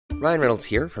Ryan Reynolds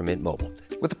here from Mint Mobile.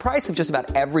 With the price of just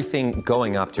about everything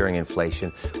going up during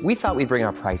inflation, we thought we'd bring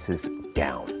our prices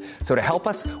down. So to help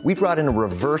us, we brought in a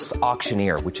reverse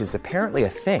auctioneer, which is apparently a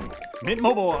thing. Mint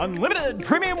Mobile Unlimited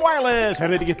Premium Wireless. How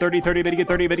to get 30, 30, bit to get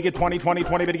 30, bit to get 20, 20,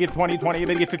 20, bit to get 20, 20,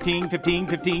 bit to get 15, 15,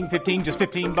 15, 15, just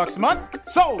 $15 a month?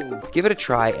 Sold! Give it a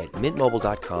try at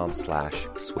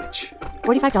mintmobile.com/switch.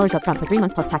 $45 up front for 3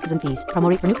 months plus taxes and fees. Promo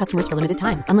rate for new customers for limited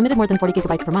time. Unlimited more than 40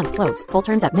 gigabytes per month. Slows full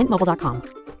terms at mintmobile.com.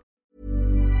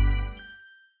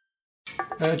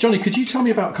 Johnny, could you tell me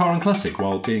about Car and Classic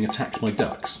while being attacked by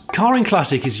ducks? Car and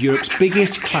Classic is Europe's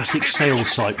biggest classic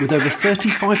sales site with over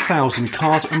 35,000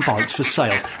 cars and bikes for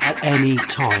sale at any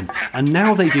time. And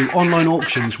now they do online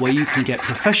auctions where you can get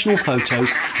professional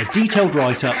photos, a detailed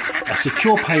write-up, a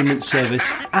secure payment service,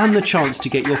 and the chance to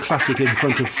get your classic in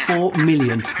front of 4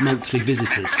 million monthly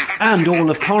visitors. And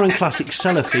all of Car and Classic's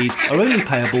seller fees are only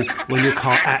payable when your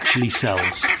car actually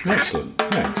sells. Excellent,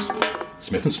 thanks.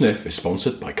 Smith & Sniff is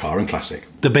sponsored by Car and Classic.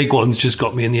 The big ones just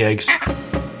got me in the eggs.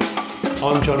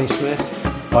 I'm Johnny Smith.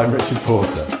 I'm Richard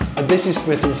Porter. And this is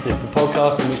Smith & Sniff, a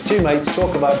podcast in which two mates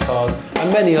talk about cars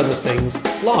and many other things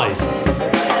live.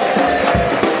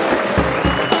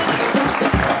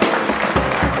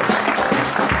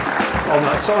 On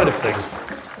that side of things.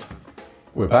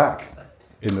 We're back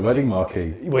in the wedding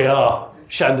marquee. We are.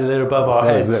 Chandelier above our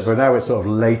heads. But now it's sort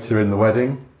of later in the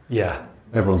wedding. Yeah.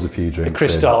 Everyone's a few drinks. The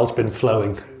crystal's been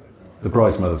flowing. The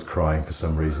bridesmother's crying for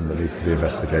some reason that needs to be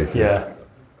investigated. Yeah.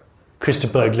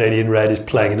 Christaberg Lady in Red is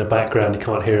playing in the background. You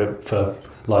can't hear it for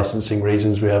licensing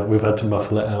reasons. We've had to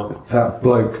muffle it out. That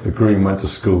bloke the groom went to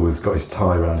school with's got his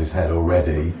tie around his head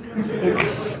already.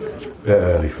 Bit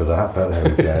early for that, but there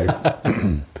we go.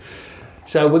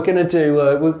 So we're going to do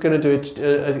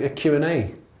a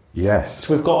Q&A. Yes.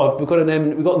 So we've got the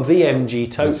MG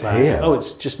tote bag. Here. Oh,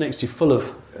 it's just next to you, full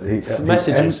of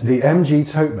messages. The MG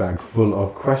tote bag full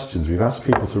of questions. We've asked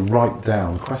people to write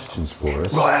down questions for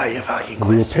us. Right out your fucking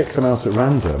We will questions. pick them out at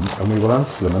random and we will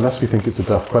answer them unless we think it's a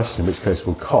daft question, in which case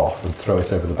we'll cough and throw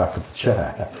it over the back of the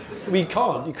chair. We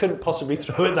can't. You couldn't possibly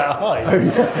throw it that high. Oh,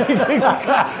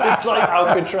 yeah. It's like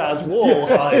Alcatraz wall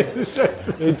high.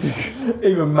 It's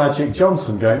even Magic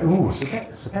Johnson going, ooh,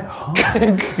 it's a bit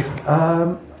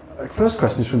high. First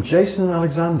question is from Jason and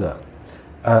Alexander.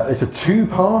 It's a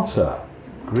two-parter.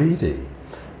 Greedy.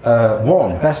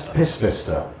 One, best piss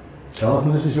fister.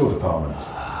 Jonathan, this is your department.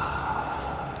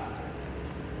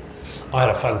 I had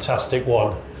a fantastic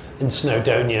one in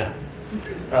Snowdonia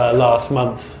last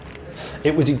month.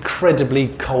 It was incredibly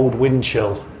cold wind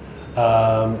chill,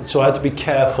 so I had to be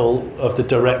careful of the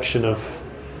direction of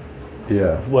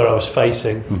where I was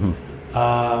facing.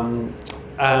 Mm-hmm.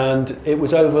 And it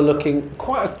was overlooking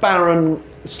quite a barren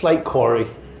slate quarry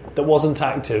that wasn't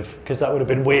active, because that would have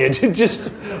been weird,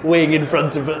 just weighing in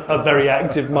front of a very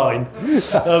active mine.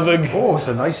 Oh, it's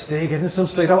a nice day getting some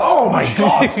slate. Oh my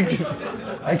God!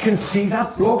 I can see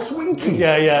that bloke's winky.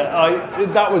 Yeah.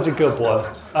 That was a good one.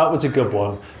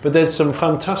 But there's some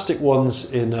fantastic ones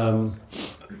in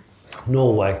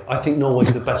Norway. I think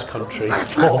Norway's the best country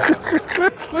for...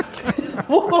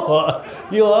 What?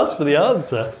 You asked for the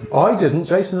answer. I didn't,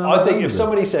 Jason. I think if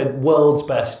somebody said world's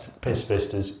best piss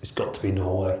vistas, it's got to be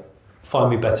Norway. Find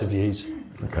me better views.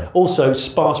 Okay. Also,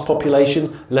 sparse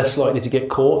population, less likely to get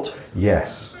caught.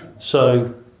 Yes.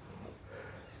 So,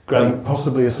 great.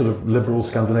 Possibly a sort of liberal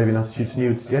Scandinavian attitude to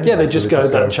nudity. Yeah, they just go,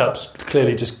 that chap's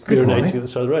clearly just urinating at the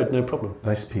side of the road, no problem.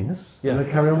 Nice penis. Yeah. And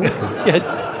they carry on with it.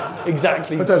 Yes,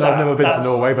 exactly. I don't know, I've never been to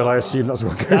Norway, but I assume that's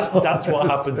what goes on. That's what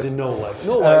happens in Norway.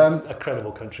 Norway's a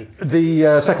credible country.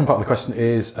 The second part of the question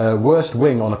is worst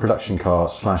wing on a production car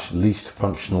 / least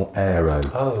functional aero.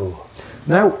 Oh.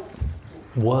 Now,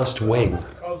 worst wing.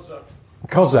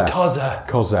 Kozar.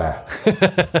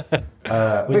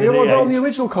 But it was on the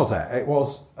original Kozar. It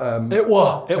was. It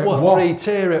was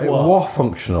 3-tier. It was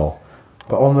functional,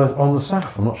 but on the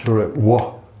SAF, I'm not sure it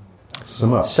was so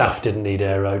much. SAF didn't need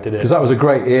aero, did it? Because that was a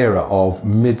great era of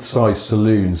mid-sized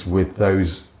saloons with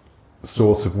those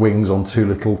sort of wings on two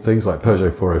little things, like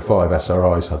Peugeot 405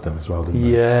 SRIs had them as well, didn't they?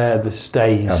 Yeah, the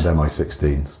stays. And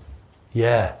MI16s.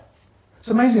 Yeah. It's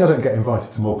amazing I don't get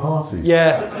invited to more parties.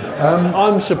 Yeah,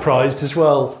 I'm surprised as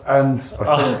well. And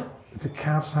I think, did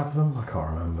Cavs have them? I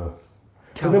can't remember.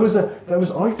 There was I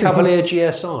think, Cavalier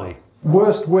GSI.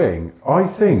 Worst wing, I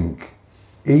think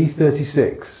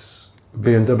E36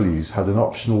 BMWs had an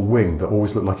optional wing that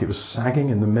always looked like it was sagging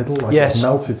in the middle, like it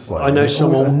melted slightly. I know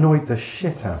someone annoyed the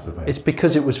shit out of it. It's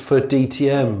because it was for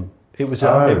DTM. It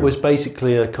was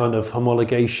basically a kind of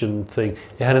homologation thing.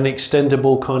 It had an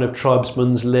extendable kind of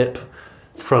tribesman's lip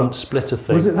front splitter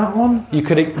thing. Was it that one? You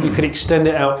could extend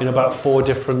it out in about 4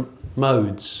 different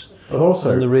modes. But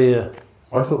also, in the rear.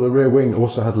 I thought the rear wing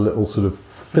also had a little sort of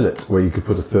fillet where you could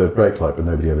put a third brake light, but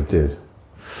nobody ever did.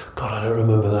 God, I don't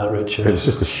remember that, Richard. It was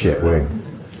just a shit wing.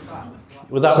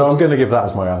 Well, that So was, I'm going to give that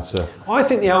as my answer. I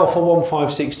think the Alfa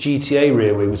 156 GTA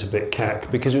rear wing was a bit cack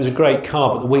because it was a great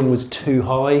car, but the wing was too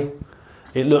high.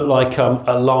 It looked like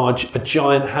a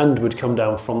giant hand would come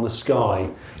down from the sky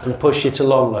and push it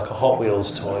along like a Hot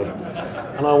Wheels toy.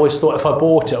 And I always thought if I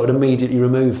bought it, I would immediately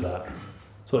remove that.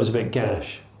 Thought it was a bit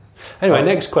gash. Anyway,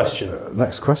 next question.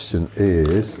 Next question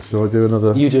is, shall I do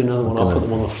another? You do another one, I'll put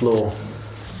them on the floor.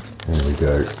 Here we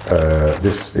go.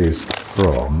 This is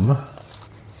from...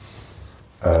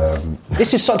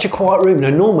 This is such a quiet room. Now,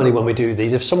 normally when we do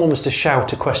these, if someone was to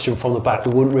shout a question from the back,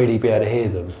 we wouldn't really be able to hear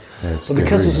them. Yeah, it's but a good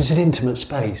because this room. is an intimate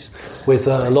space with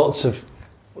lots of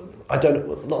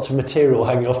material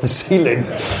hanging off the ceiling,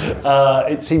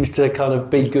 it seems to kind of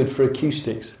be good for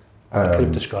acoustics. I could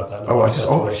have described that.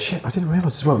 Shit! I didn't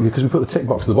realise as well because we put the tick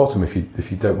box at the bottom if you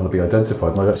don't want to be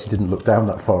identified. And I actually didn't look down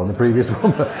that far on the previous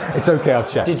one, but it's okay.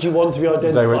 I've checked. Did you want to be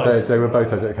identified? They were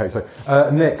both identified. So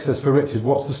Nick says for Richard,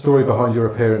 what's the story behind your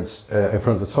appearance in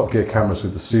front of the Top Gear cameras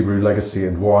with the Subaru Legacy,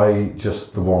 and why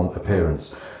just the one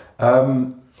appearance?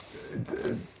 The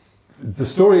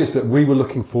story is that we were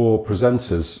looking for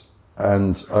presenters,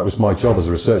 and it was my job as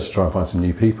a researcher to try and find some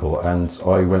new people, and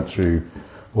I went through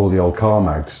all the old car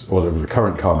mags, or the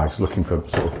current car mags, looking for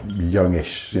sort of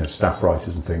youngish, staff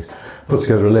writers and things. Put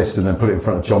together a list and then put it in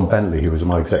front of John Bentley, who was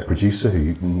my exec producer, who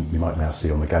you might now see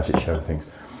on the Gadget Show and things.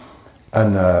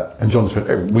 And John just went,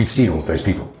 "Oh, we've seen all of those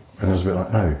people." And I was a bit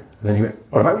like, "Oh." And then he went,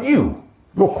 "What about you?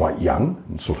 You're quite young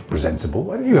and sort of presentable.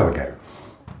 Why don't you have a go?"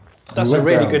 That's a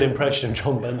really good impression of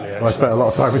John Bentley, actually. I spent a lot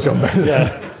of time with John Bentley.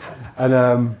 Yeah.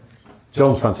 And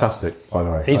John's fantastic, by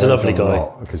the way. He's a lovely guy.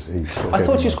 Because he I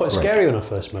thought he was quite scary when I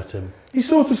first met him. He's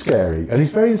sort of scary, and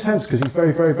he's very intense because he's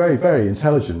very, very, very, very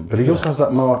intelligent. But he also has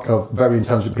that mark of very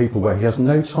intelligent people where he has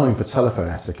no time for telephone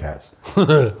etiquette.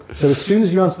 So as soon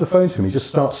as you answer the phone to him, he just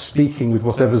starts speaking with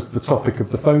whatever's the topic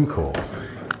of the phone call.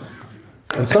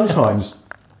 And sometimes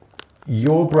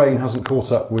your brain hasn't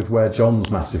caught up with where John's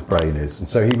massive brain is. And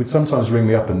so he would sometimes ring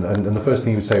me up, and the first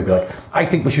thing he would say would be like, "I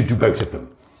think we should do both of them."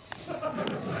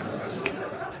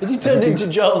 Has he turned into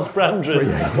Giles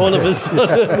Brandreth all of a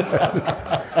sudden?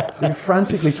 You're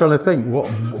frantically trying to think,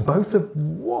 both of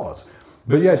what?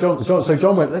 But yeah, John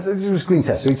went, let's do a screen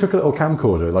test. So he took a little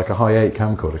camcorder, like a Hi8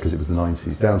 camcorder, because it was the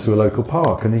 90s, down to a local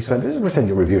park, and he said, "Let's pretend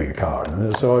you're reviewing a car."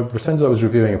 And so I pretended I was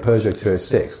reviewing a Peugeot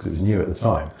 206, because it was new at the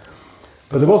time.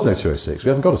 But there was no 206, we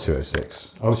haven't got a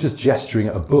 206. I was just gesturing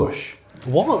at a bush.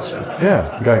 What?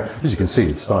 Yeah, going, as you can see,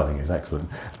 its styling is excellent.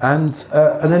 And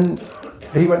then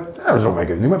he went, "That was all very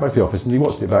good." And he went back to the office and he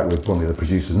watched it back with one of the other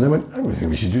producers, and they went, "I think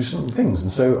we should do some things."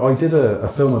 And so I did a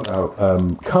film about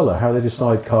colour, how they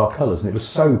decide car colours, and it was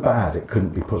so bad it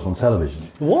couldn't be put on television.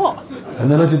 What?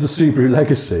 And then I did the Subaru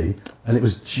Legacy, and it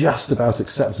was just about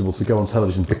acceptable to go on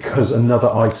television because another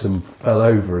item fell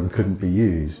over and couldn't be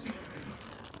used.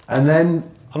 And then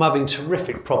I'm having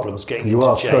terrific problems getting You into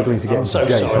are Jake. struggling to get I'm into so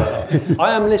Jake. sorry.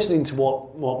 I am listening to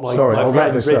what my I'll wrap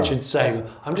friend this up. Richard's saying.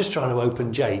 I'm just trying to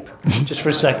open Jape, just for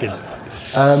a second.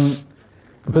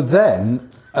 But then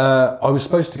I was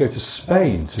supposed to go to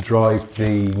Spain to drive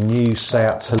the new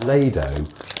Seat Toledo,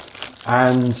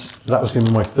 and that was going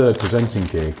to be my third presenting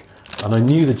gig. And I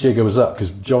knew the jigger was up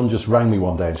because John just rang me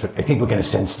one day and said, "I think we're going to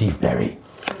send Steve Berry."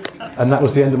 And that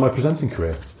was the end of my presenting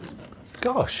career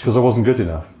Gosh. because I wasn't good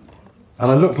enough. And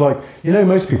I looked like,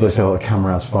 most people they say, "Oh, the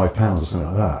camera has £5 or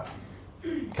something like that."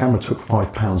 The camera took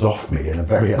 £5 off me in a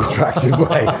very unattractive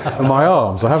way. And my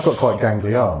arms, I have got quite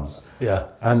gangly arms. Yeah.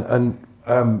 And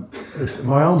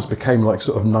my arms became like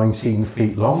sort of 19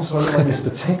 feet long, so I looked like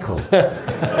Mr. Tickle.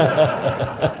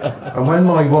 And when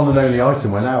my one and only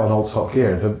item went out on Old Top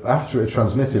Gear, after it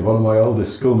transmitted, one of my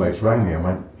oldest schoolmates rang me and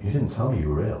went, "You didn't tell me you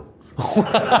were ill." And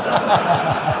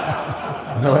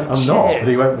I went, "I'm not." But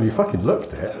he went, "Well, you fucking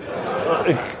looked it."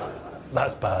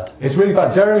 That's bad. It's really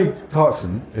bad. Jeremy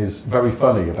Clarkson is very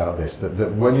funny about this,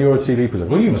 that when you're a TV presenter,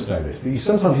 well, you must know this, that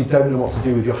sometimes you don't know what to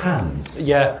do with your hands.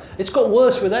 Yeah. It's got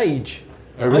worse with age.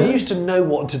 Oh, really? I used to know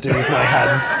what to do with my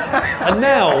hands. And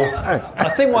now, I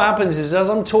think what happens is as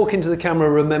I'm talking to the camera,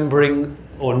 remembering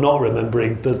or not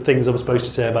remembering the things I'm supposed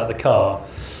to say about the car,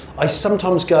 I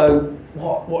sometimes go,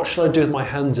 what should I do with my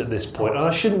hands at this point? And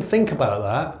I shouldn't think about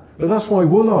that. But that's why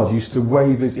Woolard used to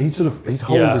wave he'd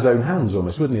hold Yeah. his own hands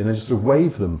almost, wouldn't he? And then just sort of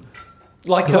wave them.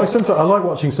 Like I like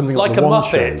watching something like a the One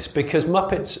Muppet, Show. because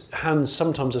Muppets' hands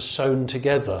sometimes are sewn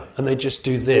together and they just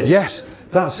do this. Yes,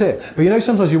 that's it. But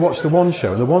sometimes you watch the One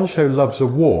Show, and the One Show loves a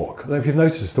walk. I don't know if you've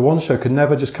noticed this, the One Show can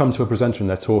never just come to a presenter and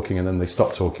they're talking and then they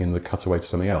stop talking and they cut away to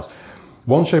something else.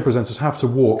 One show presenters have to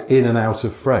walk in and out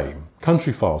of frame.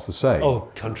 Country Files the same. Oh,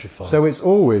 Country Files. So it's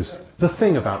always the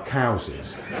thing about cows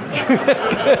is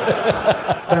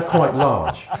they're quite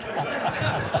large.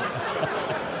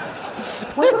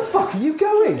 Where the fuck are you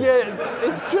going? Yeah,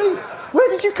 it's true. Where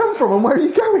did you come from and where are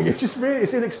you going? It's just really,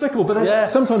 it's inexplicable. But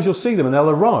then sometimes you'll see them and they'll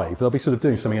arrive. They'll be sort of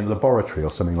doing something in a laboratory or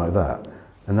something like that.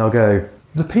 And they'll go,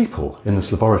 the people in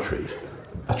this laboratory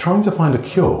are trying to find a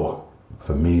cure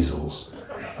for measles.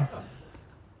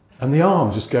 And the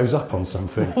arm just goes up on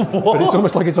something. But it's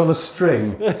almost like it's on a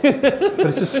string. But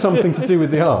it's just something to do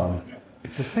with the arm.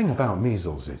 The thing about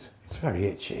measles is it's very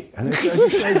itchy. And it's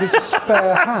just a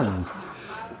spare hand.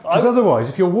 Because otherwise,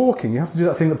 if you're walking, you have to do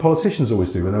that thing that politicians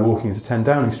always do when they're walking into 10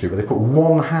 Downing Street, where they put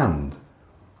one hand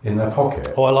in their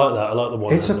pocket. Oh, I like that. I like the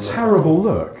one. It's a terrible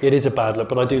look. It is a bad look,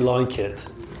 but I do like it.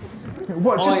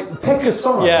 What? Just pick a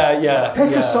side. Yeah.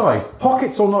 Pick a side.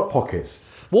 Pockets or not pockets.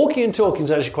 Walking and talking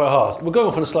is actually quite hard. We're going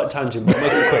off on a slight tangent, but I'll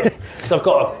make it quick because I've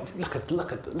got to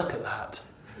look at that.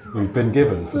 We've been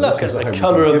given. Look at the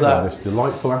colour of that. This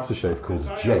delightful aftershave called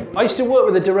Jake. I used to work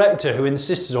with a director who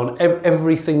insisted on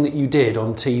everything that you did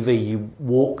on TV. You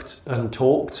walked and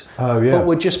talked. Oh, yeah. But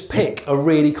would just pick a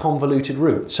really convoluted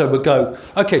route. So we'd go,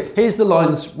 okay, here's the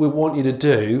lines we want you to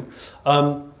do,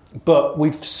 but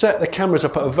we've set the cameras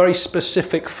up at a very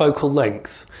specific focal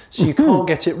length, so you can't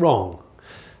get it wrong.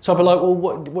 So I'd be like, well,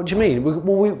 what do you mean? We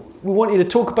want you to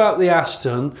talk about the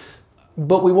Aston,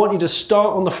 but we want you to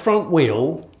start on the front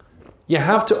wheel. You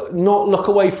have to not look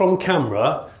away from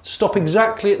camera, stop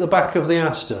exactly at the back of the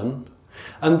Aston,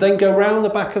 and then go round the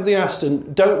back of the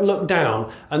Aston, don't look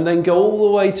down, and then go all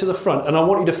the way to the front. And I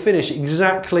want you to finish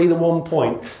exactly the one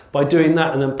point by doing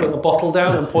that, and then putting the bottle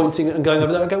down and pointing it and going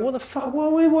over there. I go, what the fuck, why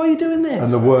are you doing this?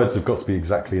 And the words have got to be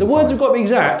exactly the words have got to be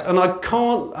exact, and I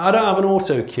don't have an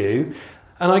auto cue.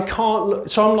 And I can't look,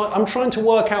 so I'm trying to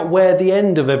work out where the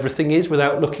end of everything is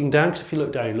without looking down, because if you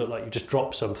look down, you look like you just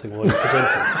dropped something while you're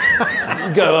presenting.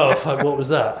 You go, oh fuck, what was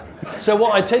that? So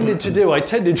what I tended to do, I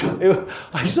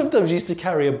sometimes used to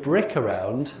carry a brick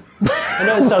around. I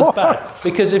know it sounds bad,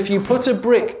 because if you put a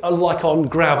brick like on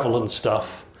gravel and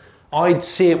stuff, I'd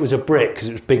see it was a brick because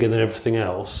it was bigger than everything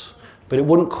else, but it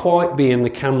wouldn't quite be in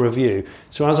the camera view.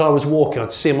 So as I was walking,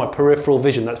 I'd see in my peripheral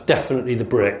vision, that's definitely the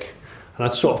brick. And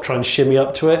I'd sort of try and shimmy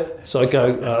up to it. So I go,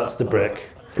 oh, that's the brick.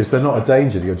 Is there not a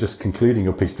danger that you're just concluding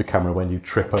your piece to camera when you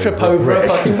trip over a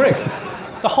fucking brick?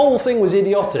 The whole thing was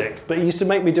idiotic, but he used to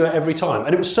make me do it every time.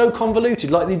 And it was so convoluted.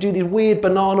 Like they do these weird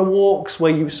banana walks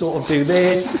where you sort of do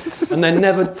this and then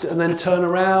turn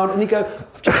around. And you go,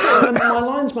 I've just got to remember my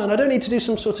lines, man. I don't need to do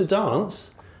some sort of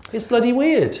dance. It's bloody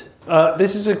weird.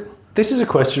 This is a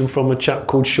question from a chap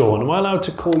called Sean. Am I allowed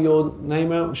to call your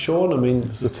name out, Sean? I mean,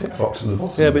 there's a tick box at the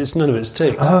bottom. Yeah, but none of it's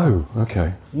ticked. Oh,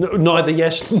 okay. Neither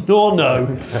yes nor no.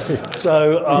 Okay.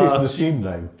 So it's an assumed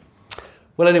name.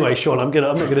 Well, anyway, Sean, I'm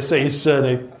not gonna say his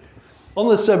surname. On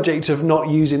the subject of not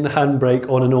using the handbrake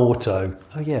on an auto.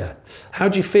 Oh yeah. How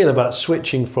do you feel about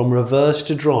switching from reverse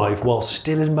to drive while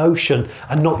still in motion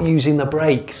and not using the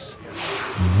brakes?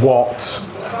 What?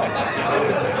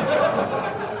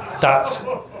 That's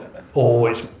a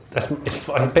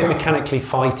bit mechanically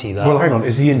fighty, that. Well, hang on.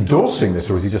 Is he endorsing this,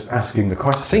 or is he just asking the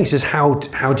question? I think he says, how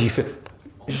do you feel?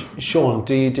 Sean,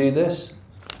 do you do this?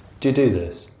 Do you do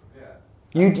this?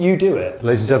 Yeah. You do it.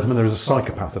 Ladies and gentlemen, there is a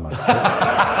psychopath amongst us.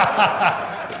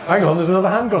 Hang on, there's another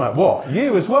hand gone out. What?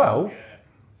 You as well?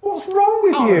 What's wrong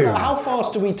with you? How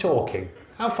fast are we talking?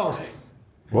 How fast?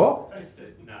 What?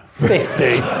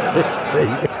 50.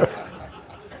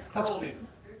 That's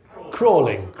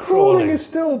crawling. Crawling is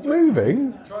still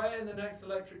moving. Try it in the next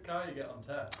electric car you get on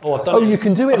tap. Oh, I've done it. You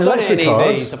can do it in electric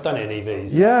cars. I've done it in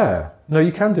EVs. Yeah. No,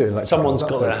 you can do it in electric Someone's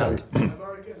cars. got their hand.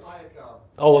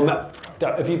 Oh,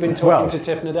 have you been talking to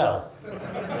Tiff Nadell?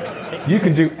 You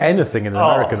can do anything in an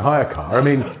American hire car. I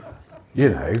mean, you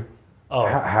know,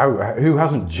 who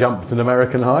hasn't jumped an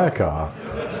American hire car?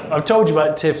 I've told you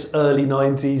about Tiff's early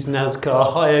 90s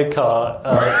NASCAR hire car.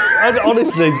 And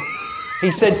honestly, he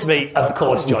said to me, of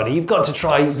course, Johnny, you've got to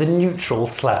try the neutral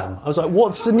slam. I was like,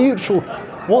 what's the neutral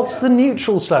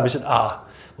slam? He said,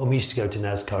 when we used to go to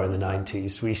NASCAR in the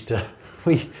 90s, we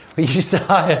used to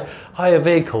hire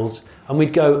vehicles, and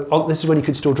we'd go, this is when you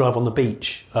could still drive on the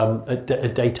beach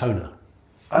at Daytona.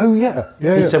 Oh, yeah.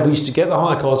 He said we used to get the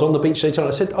hire cars on the beach Daytona.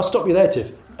 I said, I'll stop you there,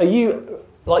 Tiff. Are you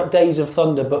like Days of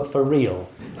Thunder, but for real?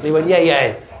 And he went,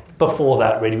 yeah. Before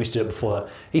that, really, we used to do it before that.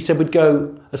 He said we'd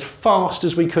go as fast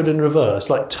as we could in reverse,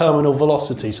 like terminal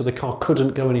velocity, so the car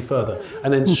couldn't go any further,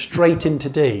 and then straight into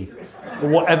D, or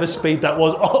whatever speed that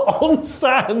was, on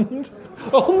sand.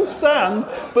 on sand,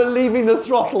 but leaving the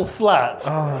throttle flat.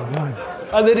 Oh, no.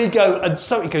 And then he'd go,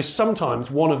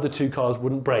 sometimes one of the two cars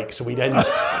wouldn't brake, so we'd end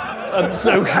and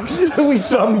so we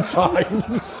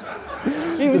Sometimes.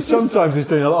 Sometimes he's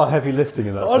doing a lot of heavy lifting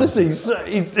in that. Honestly,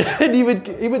 and he would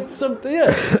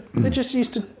they just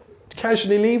used to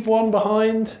casually leave one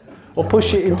behind or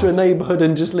push it into a neighbourhood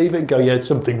and just leave it and go, yeah, there's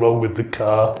something wrong with the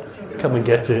car, come and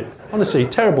get it. Honestly,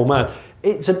 terrible man.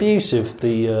 It's abusive,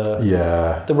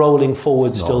 the rolling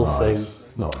forward still thing.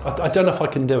 Not nice. I don't know if I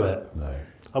can do it. No.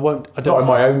 I won't. I Not don't. in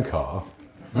my own car.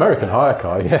 American hire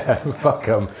car, yeah. Fuck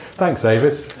 'em. Thanks,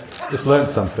 Avis. Just learned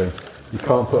something. You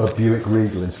can't put a Buick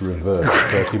Regal into reverse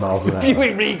at 30 miles an hour.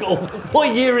 Buick Regal.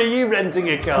 What year are you renting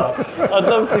a car? I'd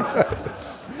love to.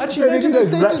 Actually, They do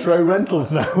those retro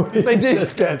rentals now. They do.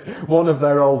 Just get one of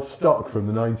their old stock from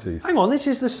the 90s. Hang on, this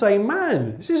is the same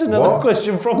man. This is another What?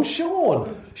 question from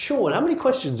Sean. Sean, how many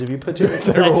questions have you put in?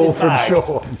 They're all from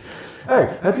Sean.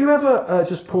 Hey, have you ever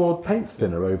just poured paint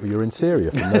thinner over your interior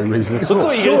for no reason at all?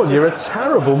 thought you Sean, said- you're a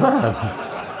terrible man.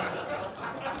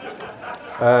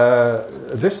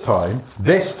 This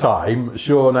time,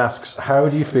 Sean asks, how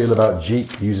do you feel about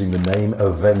Jeep using the name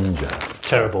Avenger?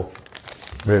 Terrible.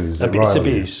 Really? Is it It's riled you?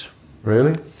 abuse.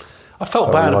 Really? I felt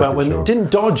So bad you like about it, when... Sean?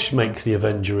 Didn't Dodge make the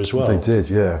Avenger as well? They did,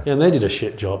 yeah. Yeah, and they did a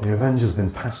shit job. The Avenger's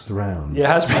been passed around.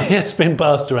 Yeah, it's been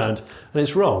passed around, and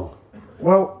it's wrong.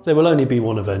 Well, There will only be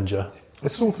one Avenger.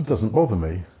 it sort of doesn't bother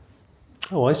me.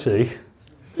 Oh, I see.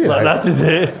 It's You like know. that, is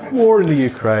it? War in the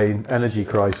Ukraine, energy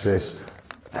crisis.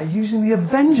 They're using the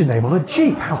Avenger name on a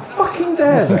Jeep. How fucking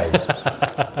dare they?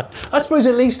 I suppose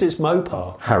at least it's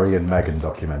Mopar. Harry and Meghan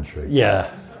documentary. Yeah.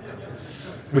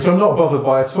 Which I'm not bothered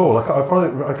by at all. I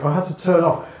had to turn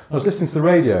off. I was listening to the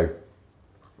radio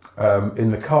in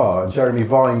the car, and Jeremy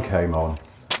Vine came on,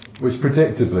 which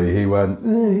predictably he went,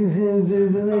 with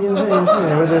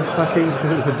the fucking,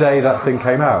 because it was the day that thing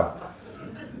came out.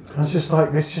 And I was just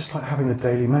like, it's just like having the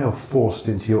Daily Mail forced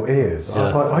into your ears. I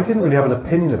was Yeah. like, I didn't really have an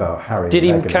opinion about Harry. Did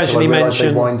and he Meghan, casually until I realised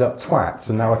mention- they wind up twats,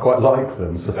 and now I quite like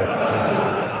them. So.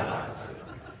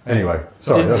 Anyway,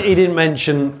 sorry. He didn't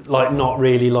mention like not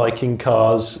really liking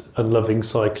cars and loving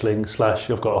cycling /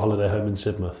 I've got a holiday home in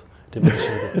Sidmouth. Didn't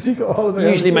mention that. Has he got a holiday? He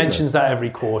usually home mentions that every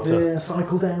quarter. Yeah,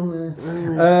 cycle down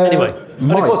there. Anyway, and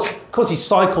Mike. of course he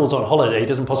cycles on holiday. He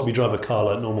doesn't possibly drive a car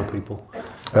like normal people.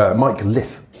 Mike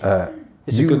Lith.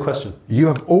 It's a good question. You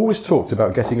have always talked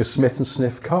about getting a Smith &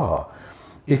 Sniff car.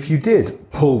 If you did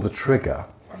pull the trigger,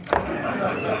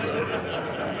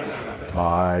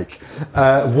 Mike,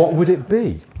 what would it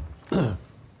be?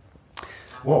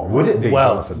 What would it be?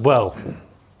 Jonathan? Well,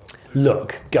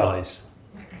 look, guys.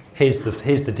 Here's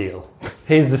the deal.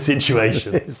 Here's the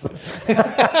situation.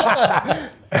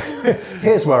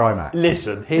 Here's where I'm at.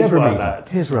 Listen, here's Deborah where I'm Meaden, at.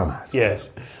 Here's where I'm at. Yes.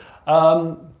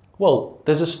 Well,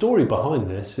 there's a story behind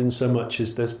this in so much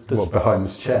as there's What, behind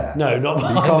this chair? no, not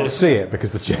behind You can't this. see it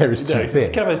because the chair is too No,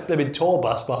 big. kind of a living tour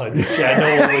bus behind this chair.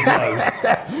 No one would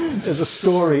know. There's a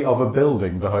story of a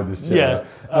building behind this chair.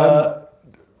 Yeah.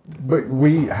 But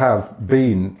we have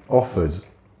been offered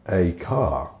a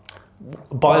car.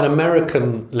 By an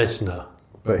American listener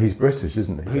But he's British,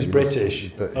 isn't he? who's British.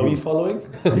 But Are you following?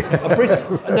 A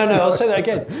No, I'll say that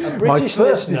again. A My British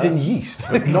thirst listener. is in yeast,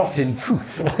 but not in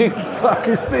truth. What the fuck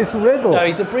is this riddle? No,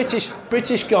 he's a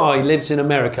British guy, lives in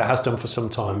America, has done for some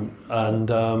time,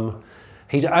 and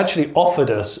he's actually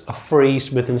offered us a free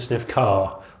Smith & Sniff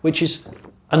car, which is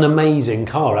an amazing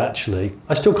car, actually.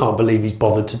 I still can't believe he's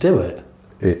bothered to do it.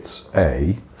 It's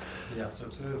a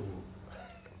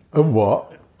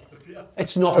what?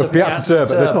 It's not A a Piazza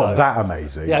Turbo. That's Turbo. not that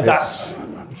amazing. Yeah, It's-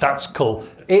 that's cool.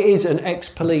 It is an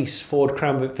ex-police Ford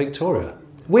Crown Vic Victoria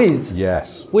with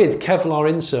yes. Kevlar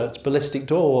inserts, ballistic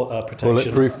door protection.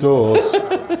 Bulletproof doors.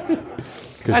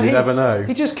 Because And you he- never know.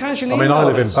 He just casually. I mean, I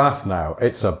live in emailed us. Bath now.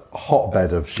 It's a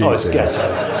hotbed of shooting. Oh, it's ghetto.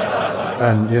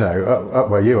 And, you know, up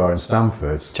where you are in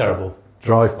Stamford, Terrible.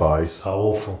 drive-bys, Oh,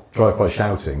 awful. drive-by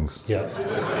shoutings. Yeah.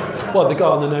 Well, the guy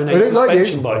on the They no-name look like you.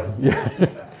 suspension bike. Yeah.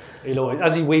 He'll always,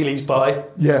 as he wheelies by,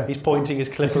 Yeah. he's pointing his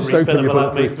clipper Just open your refillable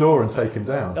at me. bulletproof door and take him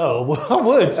down. Oh, well, I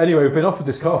would. Anyway, we've been offered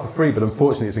this car for free, but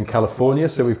unfortunately it's in California,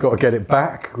 so we've got to get it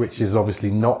back, which is obviously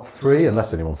not free,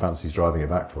 unless anyone fancies driving it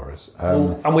back for us.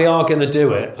 And we are going to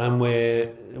do it, and we're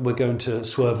going to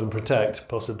swerve and protect,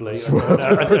 possibly.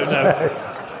 I don't know.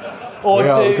 Or We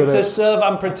are to gonna- serve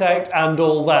and protect and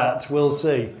all that. We'll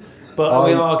see. But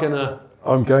we are going to.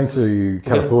 I'm going to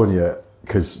California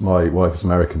because my wife is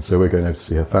American, so we're going over to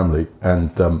see her family,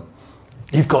 and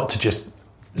You've got to just.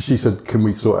 she said, can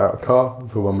we sort out a car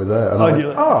for when we're there? And Oh, I'm do you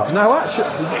like, like- no, actually...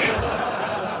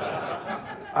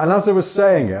 And as I was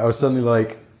saying it, I was suddenly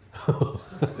like,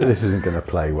 this isn't going to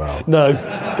play well. No.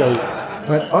 Go.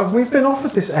 went, we've been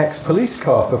offered this ex-police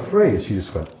car for free. And she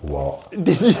just went, what?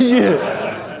 Did you?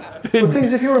 The thing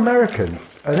is, if you're American,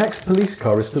 an ex-police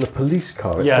car is still a police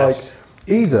car. It's Yes. like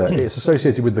either it's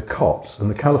associated with the cops, and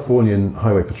the Californian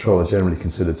Highway Patrol are generally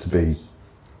considered to be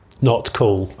Not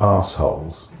cool.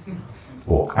 arseholes,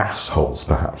 or assholes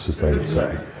perhaps, as they would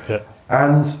say. Yeah.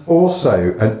 And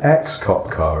also, an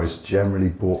ex-cop car is generally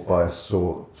bought by a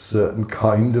certain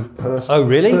kind of person. Oh,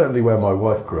 really? Certainly where my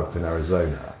wife grew up in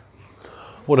Arizona.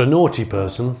 What a naughty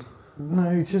person.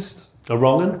 No, just... A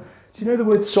wrong'un? Do you know the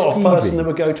word Sort of skeevy? person that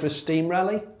would go to a steam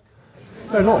rally?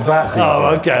 No, not that deep.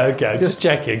 Oh, okay. Just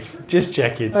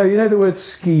checking. No, you know the word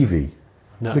skeevy?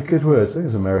 No. It's a good word. I think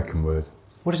it's an American word.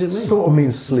 What does it mean? Sort of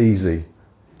means sleazy.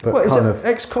 But What, is kind it of...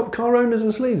 ex-cop car owners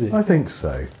and sleazy? I think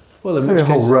so. Well, in Maybe a which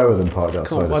whole case- row of them parked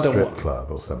outside I a don't strip want-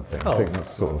 club or something. Oh. I think that's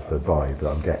sort of the vibe that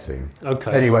I'm getting.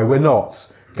 Okay. Anyway, we're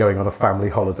not going on a family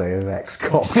holiday in an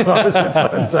ex-cop car, as it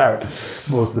turns out.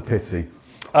 More's the pity.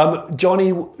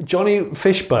 Johnny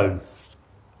Fishbone.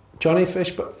 Johnny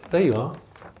Fishbone. There you are.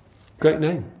 Great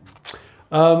name.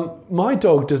 My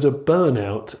dog does a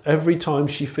burnout every time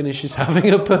she finishes having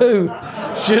a poo.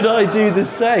 Should I do the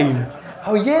same?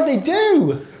 Oh yeah, they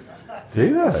do.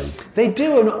 Do they? They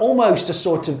do almost a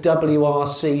sort of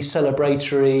WRC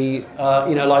celebratory,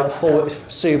 like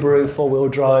Subaru four-wheel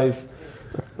drive,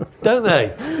 don't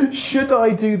they? Should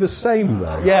I do the same,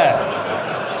 though?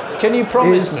 Yeah. Can you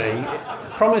promise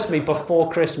me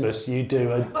before Christmas you do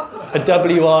a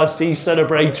WRC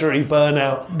celebratory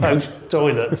burnout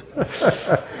post-toilet?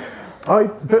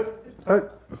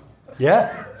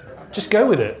 Yeah? Just go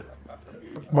with it.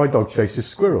 My dog chases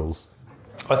squirrels.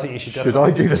 I think you should Should I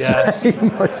do the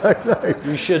same? I don't know.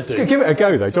 You should do. Give it a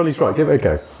go, though. Johnny's right. Give it a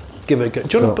go. Give it a go.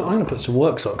 Do you want to I'm going to put some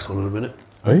work socks on in a minute.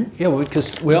 Are you? Yeah,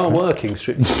 because we are working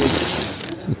strictly.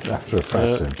 After a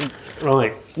fashion.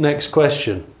 Right, next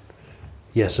question.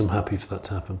 Yes, I'm happy for that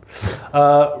to happen.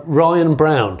 Ryan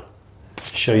Brown.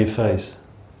 Show your face.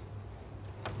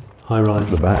 Hi, Ryan.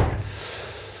 The back.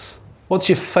 What's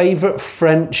your favourite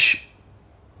French...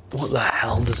 What the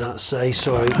hell does that say?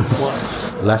 Sorry.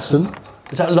 What? Lesson?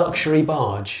 Is that luxury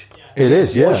barge? It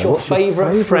is, yeah. What's your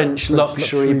favourite French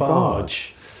luxury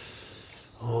barge?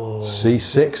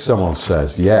 C6, someone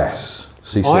says. Yes.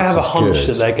 C6 I have a is hunch good.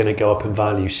 that they're going to go up in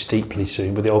value steeply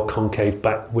soon with the old concave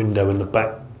back window and the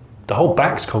back... The whole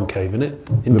back's concave, isn't it?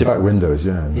 The back windows,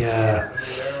 yeah. Yeah.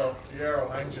 The arrow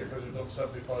hangs you because you've done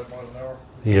 75 miles an hour.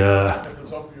 Yeah. If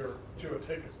it's up, you're due a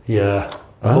ticket. Yeah.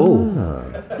 Oh.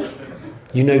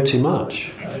 You know too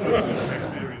much.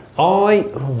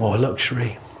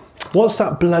 Luxury. What's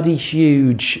that bloody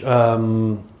huge... I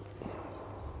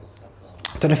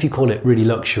don't know if you call it really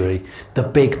luxury. The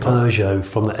big Peugeot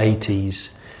from the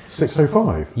 80s.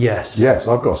 605? Yes. Yes,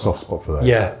 I've got a soft spot for that.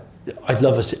 Yeah. I'd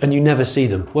love a... And you never see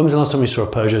them. When was the last time you saw a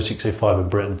Peugeot 605 in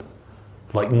Britain?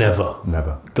 Like never.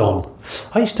 Never. Gone.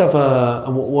 I used to have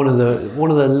one of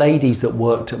the ladies that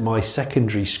worked at my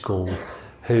secondary school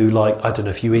who, like, I don't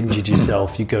know, if you injured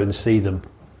yourself, you go and see them.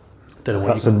 Don't know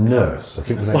what That's a nurse. I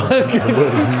think the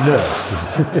word is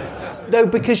nurse. No,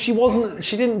 because she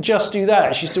didn't just do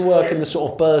that. She used to work in the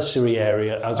sort of bursary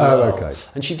area as well. Oh, okay.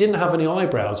 And she didn't have any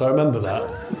eyebrows, I remember that.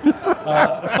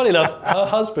 Funny enough, her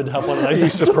husband had one of those. Are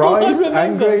you That's all I surprised,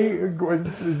 remember. angry,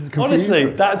 confused? Honestly,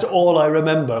 that's all I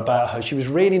remember about her. She was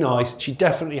really nice. She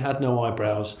definitely had no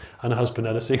eyebrows, and her husband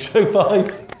had a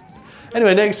 605.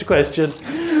 Anyway, next question.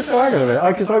 Oh, hang on a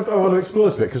minute, because I want to explore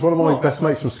this a bit, because one of my best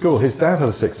mates from school, his dad had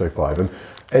a 605, and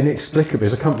inexplicably,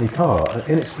 it's a company car, an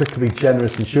inexplicably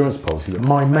generous insurance policy that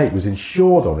my mate was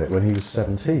insured on it when he was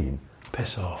 17.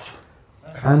 Piss off.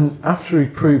 And after he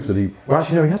proved that he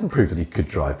hadn't proved that he could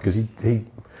drive, because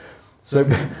so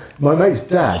my mate's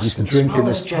dad used to drink in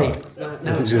this Jake. pub.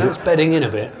 No, it's bedding in a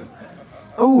bit.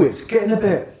 Oh, it's getting a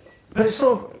bit, but it's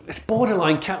sort of, It's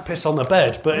borderline cat piss on the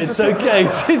bed, but it's okay.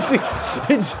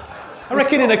 It's I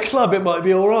reckon in a club it might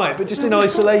be all right, but just in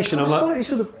isolation, I'm like...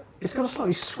 It's got a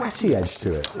slightly sweaty edge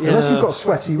to it. Yeah. Unless you've got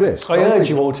sweaty wrists. I urge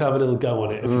you all to have a little go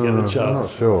on it if you get the chance. I'm not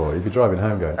sure. You'd be driving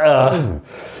home going...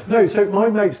 No, so my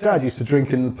mate's dad used to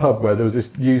drink in the pub where there was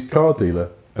this used car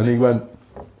dealer, and he went,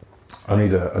 I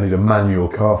need a manual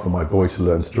car for my boy to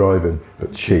learn to drive in,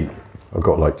 but cheap. I've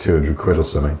got like 200 quid or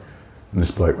something. And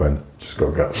this bloke went,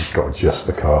 got to adjust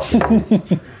the car for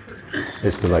me.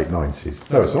 It's the late 90s.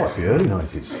 No, it's not, it's the early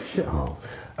 90s. Shitholes.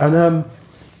 And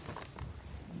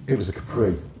it was a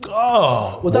Capri.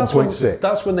 Oh, well, that's 1.6.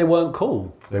 That's when they weren't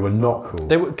cool. They were not cool.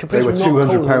 Capris were were not cool in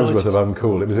the £200 worth of 90s.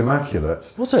 uncool. It was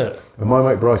immaculate. Was it? And my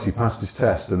mate Bryce, he passed his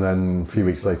test and then a few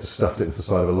weeks later stuffed it to the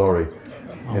side of a lorry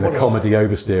in a comedy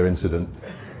oversteer incident.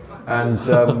 And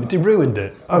It ruined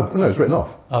it. oh no, it's written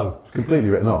off. Oh. It's completely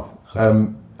written off.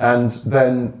 And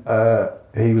then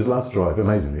he was allowed to drive,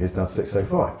 amazingly, his dad's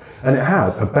 605. And it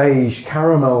had a beige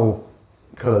caramel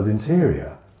coloured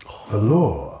interior for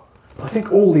law. I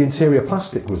think all the interior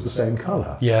plastic was the same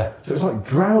colour. Yeah. So it was like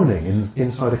drowning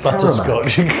inside a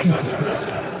Butterscotch.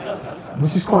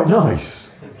 which is quite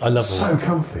nice. I love it. So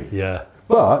comfy. Yeah.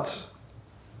 But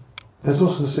there's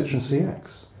also the Citroen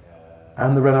CX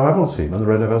and the Renault Aventime and the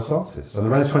Renault Versatis and the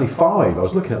Renault 25. I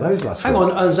was looking at those last Hang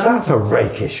week. on, That's a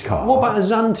rakish car. What about a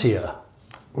Xantia?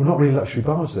 Well, not really luxury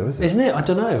barge though, is it? Isn't it? I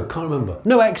don't know. Can't remember.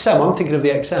 No, XM. I'm thinking of the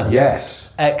XM.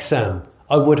 Yes. XM.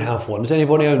 I would have one. Has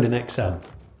anybody owned an XM?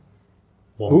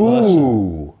 One person.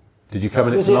 Ooh. Did you come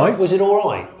in it Was tonight? it all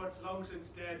right? It's long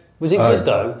since dead. Was it good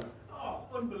though? Oh,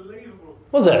 unbelievable.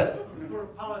 Was it? We put a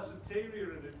Palace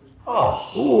interior in it.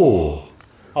 Oh.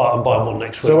 All right, I'm buying one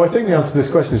next week. So I think the answer to this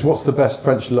question is, what's the best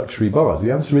French luxury barge?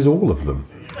 The answer is all of them.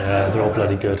 Yeah, they're all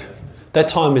bloody good. Their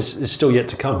time is still yet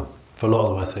to come for a lot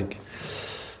of them, I think.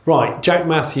 Right, Jack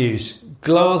Matthews,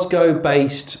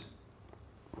 Glasgow-based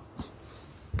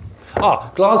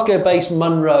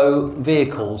Munro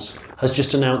Vehicles has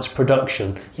just announced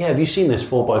production. Yeah, have you seen this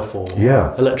 4x4?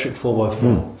 Yeah. Electric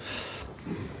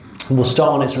 4x4. And will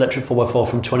start on its electric 4x4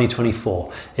 from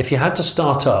 2024. If you had to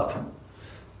start up...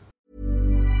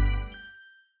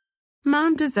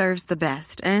 Mom deserves the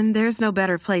best, and there's no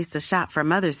better place to shop for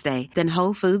Mother's Day than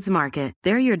Whole Foods Market.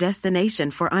 They're your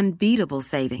destination for unbeatable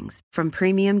savings, from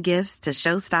premium gifts to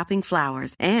show-stopping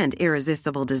flowers and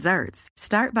irresistible desserts.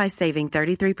 Start by saving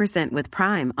 33% with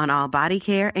Prime on all body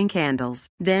care and candles.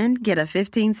 Then get a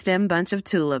 15-stem bunch of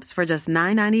tulips for just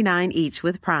 $9.99 each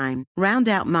with Prime. Round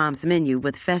out Mom's menu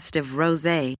with festive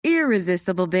rosé,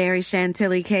 irresistible berry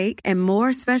chantilly cake, and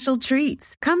more special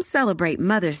treats. Come celebrate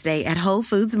Mother's Day at Whole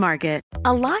Foods Market.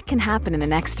 A lot can happen in the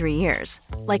next 3 years.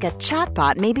 Like a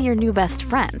chatbot may be your new best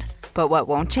friend. But what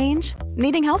won't change?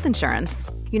 Needing health insurance.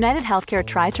 United Healthcare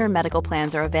Tri-Term Medical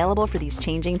Plans are available for these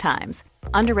changing times.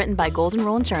 Underwritten by Golden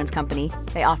Rule Insurance Company,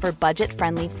 they offer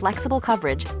budget-friendly, flexible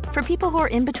coverage for people who are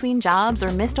in between jobs or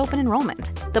missed open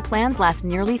enrollment. The plans last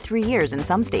nearly 3 years in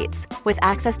some states, with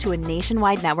access to a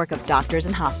nationwide network of doctors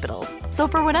and hospitals. So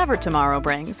for whatever tomorrow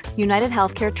brings, United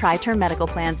Healthcare Tri-Term Medical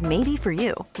Plans may be for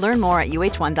you. Learn more at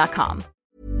uh1.com.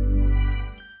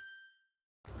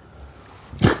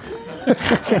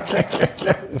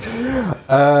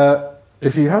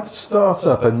 If you had to start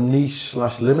up a niche /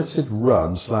 limited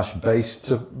run / based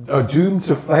to a doomed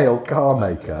to fail car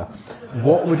maker,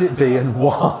 what would it be and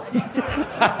why?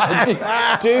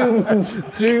 Doomed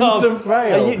to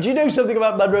fail. Do you know something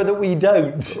about Munro that we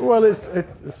don't? Well,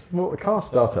 it's more, car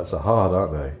startups are hard,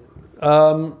 aren't they?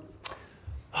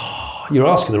 You're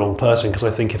asking the wrong person, because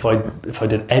I think if I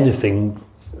did anything,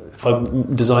 if I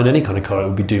designed any kind of car, it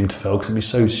would be doomed to fail because it'd be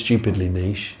so stupidly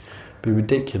niche. It'd be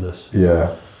ridiculous.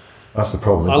 Yeah, that's the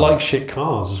problem. I like shit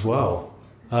cars as well.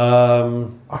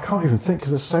 I can't even think, because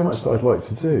there's so much that I'd like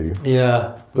to do.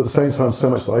 Yeah. But at the same time, so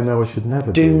much that I know I should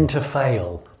never Doomed do. to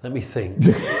fail. Let me think.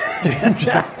 Doomed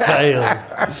to fail.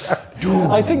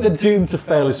 I think the doomed to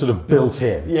fail is sort of built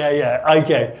in. Yeah,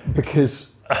 okay.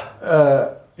 Because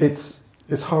it's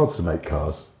hard to make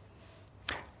cars.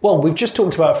 Well, we've just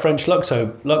talked about French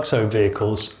Luxo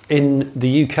vehicles. In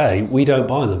the UK, we don't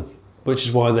buy them, which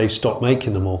is why they've stopped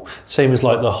making them all. Same as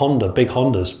like the Honda, big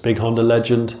Honda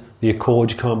Legend, the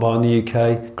Accord you can't buy in the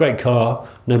UK. Great car,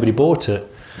 nobody bought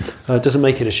it. It doesn't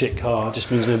make it a shit car, it just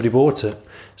means nobody bought it.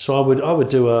 So I would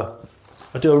do a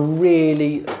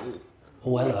really...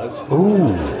 Oh, hello.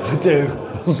 Ooh. I do.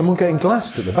 Someone getting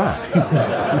glassed at the back.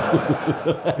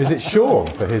 Is it Sean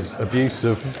for his abuse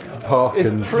of park It's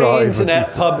and drive?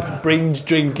 pre-internet pub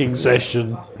drinking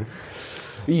session.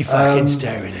 What are you fucking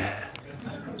staring at?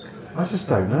 I just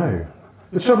don't know.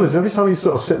 The trouble is, every time you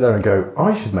sort of sit there and go,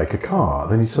 I should make a car,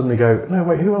 then you suddenly go, no,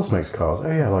 wait, who else makes cars?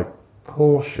 Oh yeah, like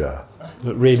Porsche.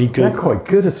 But really good. They're quite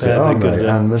good at it, Yeah, aren't they're they? good,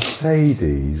 yeah. And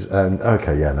Mercedes, and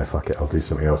okay, yeah, no, fuck it, I'll do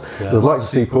something else. Yeah. I'd like to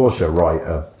see Porsche write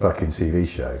a fucking TV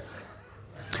show.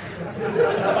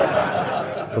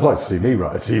 I'd like to see me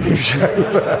write a TV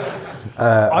show.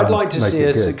 I'd like to make see it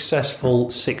a good. successful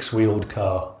six-wheeled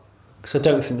car, because I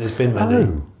don't think there's been many.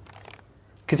 Oh.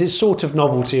 Because it's sort of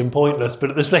novelty and pointless, but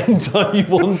at the same time you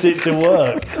want it to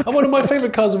work. And one of my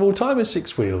favourite cars of all time is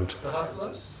six-wheeled. The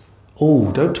Hustlers?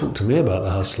 Oh, don't talk to me about the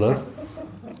Hustler.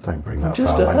 Don't bring that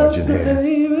Just foul a language in Hustler,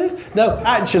 here. baby. No,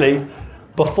 actually,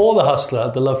 before the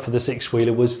Hustler, the love for the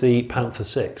six-wheeler was the Panther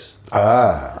 6.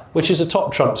 Ah. Which is a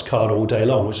top trumps card all day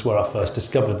long, which is where I first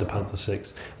discovered the Panther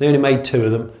 6. They only made 2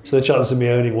 of them, so the chances of me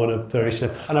owning one are very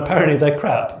slim. And apparently they're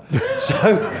crap.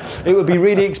 So it would be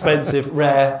really expensive,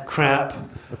 rare, crap.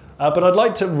 But I'd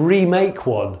like to remake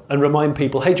one and remind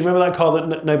people, hey, do you remember that car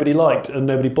that nobody liked and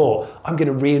nobody bought? I'm going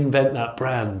to reinvent that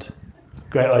brand.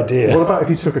 Great idea. What about if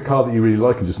you took a car that you really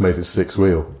like and just made it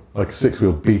 6-wheel? Like a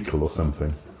 6-wheel Beetle or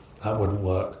something? That wouldn't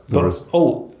work. I was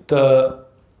going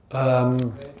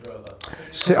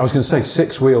to say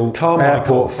 6-wheel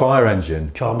airport fire engine.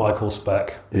 Carmichael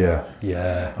spec. Yeah.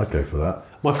 Yeah. I'd go for that.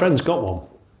 My friend's got one.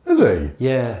 Is he?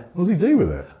 Yeah. What does he do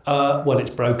with it? Well,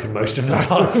 it's broken most of the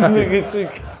time.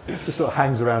 It just sort of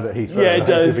hangs around at Heathrow. Yeah, it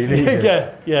does.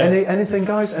 Yeah. Anything,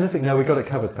 guys? Anything? No, we got it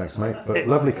covered, thanks, mate. But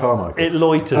lovely Carmichael. It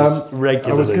loiters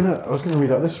regularly. I was going to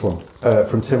read out this one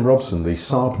from Tim Robson, the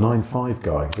Saab 9.5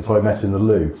 guy that I met in the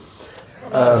loo.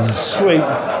 Sweet.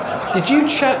 Did you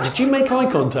chat? Did you make eye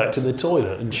contact in the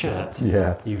toilet and chat?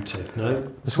 Yeah. You two, no?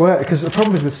 I swear, because the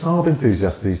problem is with Saab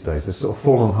enthusiasts these days, they sort of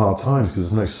fall on hard times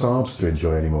because there's no Saabs to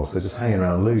enjoy anymore, so they're just hanging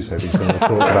around loos hoping someone will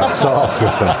talk about Saabs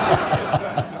with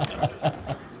them.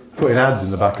 Putting ads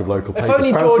in the back of local papers.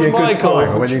 only Fancy George a good Michael. time,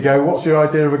 and when you go, what's your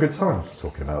idea of a good time?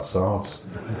 Talking about Saabs.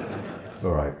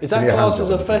 All right. Is that classed as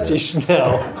a fetish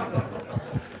now?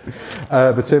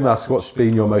 But Tim asks, what's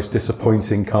been your most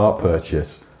disappointing car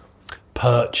purchase?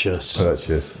 Purchase.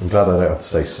 I'm glad I don't have to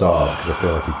say Saab, because I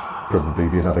feel like he'd probably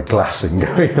be another glassing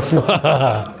going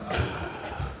on.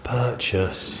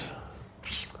 Purchase.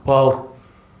 Well,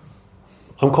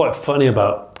 I'm quite funny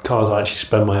about cars I actually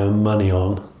spend my own money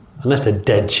on. Unless they're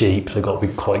dead cheap, they've got to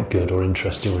be quite good or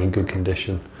interesting or in good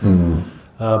condition.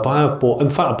 But I have bought. In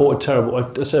fact, I bought a terrible.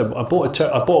 I bought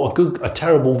a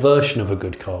terrible version of a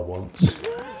good car once,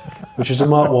 which was a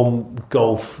Mark 1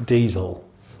 Golf diesel,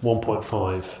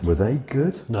 1.5. Were they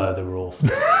good? No, they were awful.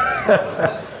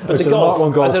 But So the the Golf, Mark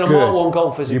 1 Golf's as in a good. Mark 1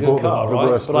 Golf is a You good bought car, the right?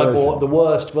 worst But I bought version. the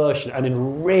worst version and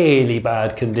in really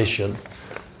bad condition.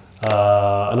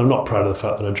 And I'm not proud of the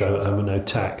fact that I drove it home with no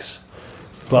tax.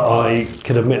 But I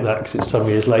can admit that because it's some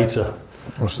years later.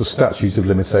 What's the statute of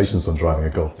limitations on driving a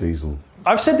Golf diesel?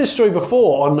 I've said this story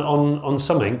before on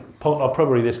something,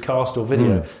 probably this cast or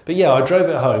video. But yeah, I drove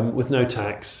it home with no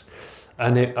tax,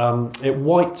 and it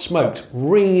white smoked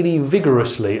really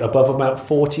vigorously above about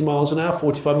 40 miles an hour,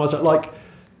 45 miles an hour, like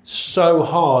so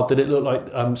hard that it looked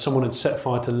like someone had set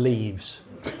fire to leaves.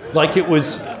 Like it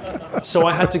was, so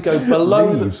I had to go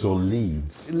below Leaves or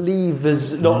leads?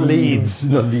 Levers, not leads.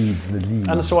 Not leads, leads.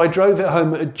 And so I drove it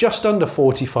home at just under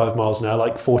 45 miles an hour,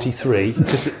 like 43,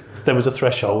 because there was a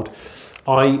threshold.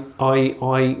 I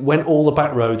went all the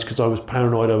back roads because I was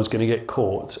paranoid I was going to get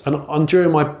caught. And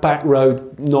during my back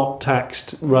road, not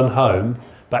taxed run home,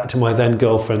 back to my then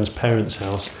girlfriend's parents'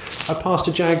 house, I passed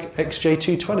a Jag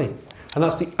XJ220. And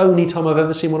that's the only time I've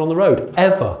ever seen one on the road,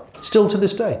 ever. Still to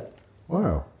this day.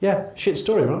 Wow. Yeah, shit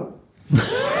story, right?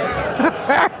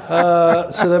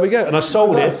 So there we go. And I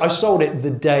sold it. I sold it the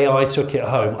day I took it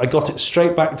home. I got it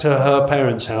straight back to her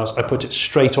parents' house. I put it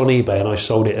straight on eBay and I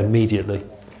sold it immediately.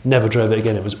 Never drove it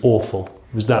again. It was awful.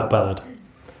 It was that bad.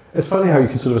 It's funny how you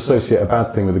can sort of associate a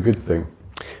bad thing with a good thing.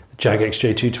 Jag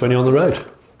XJ220 on the road.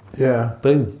 Yeah.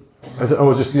 Boom.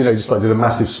 Or just like did a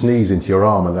massive sneeze into your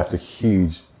arm and left a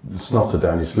huge snotter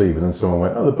down your sleeve, and then someone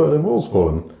went, "Oh, the Berlin Wall's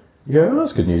fallen." You go, "Oh,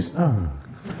 that's good news." Oh.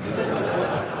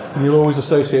 And you'll always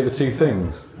associate the two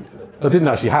things. That didn't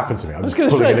actually happen to me. I'm just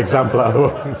pulling an example out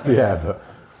of the air, but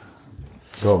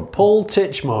go on. Paul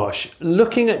Titchmarsh,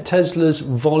 looking at Tesla's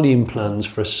volume plans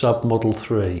for a sub Model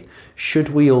 3, should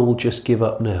we all just give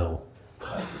up now?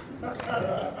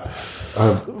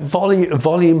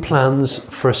 Volume plans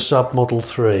for a sub Model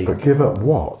 3. But give up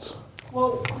what?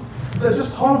 Well, they're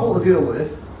just horrible to deal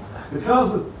with. The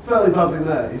cars are fairly badly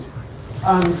made,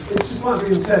 and it's just like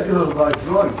being taken over by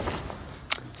droids.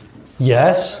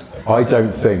 Yes. I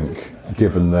don't think,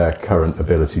 given their current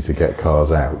ability to get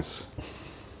cars out,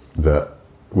 that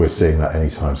we're seeing that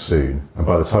anytime soon. And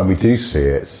by the time we do see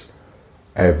it,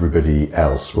 everybody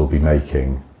else will be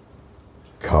making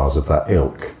cars of that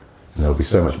ilk. And there'll be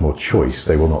so much more choice,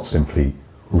 they will not simply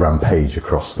rampage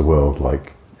across the world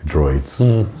like droids.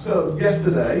 So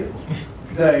yesterday,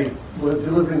 they were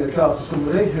delivering a car to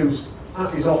somebody who's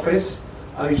at his office,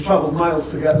 and he's travelled miles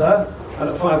to get there, and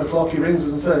at 5 o'clock he rings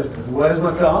us and says, "Where's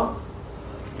my car?"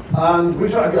 And we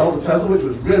tried to get hold of Tesla, which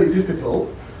was really difficult.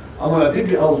 And when I did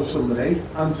get hold of somebody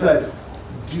and said,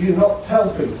 "Do you not tell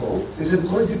people?" He said,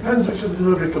 "Well, it depends which of the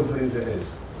delivery companies it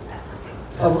is."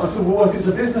 I said, "Well, if it's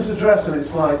a business address and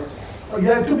it's like, oh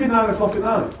yeah, it could be 9 o'clock at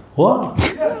night." What?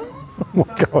 Yeah. Oh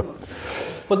my God.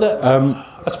 But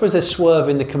I suppose they swerve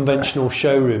in the conventional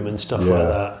showroom and stuff like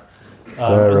that.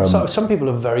 And some people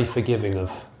are very forgiving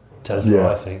of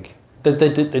Tesla, I think. They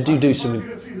do some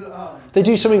incredible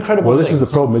things. Well, this is the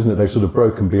problem, isn't it? They've sort of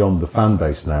broken beyond the fan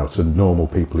base now to normal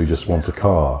people who just want a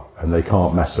car, and they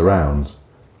can't mess around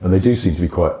And they do seem to be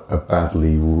quite a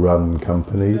badly run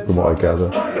company, from what I gather.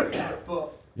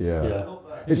 Yeah.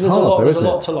 It's There's hard, though, there's isn't a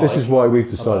lot it? to like. This is why we've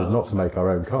decided not to make our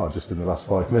own car just in the last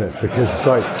 5 minutes, because it's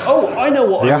like Oh, I know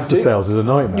what the I would after do. sales is a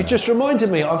nightmare. You just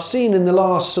reminded me, I've seen in the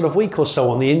last sort of week or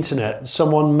so on the internet,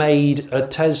 someone made a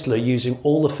Tesla using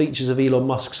all the features of Elon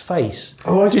Musk's face.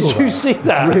 Oh, I Did saw you that. see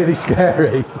that? It's really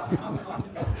scary.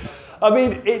 I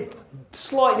mean, it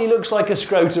slightly looks like a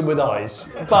scrotum with eyes,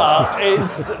 but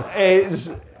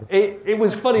it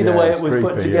was funny the Yeah, way it's it was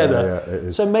put creepy, together. yeah, it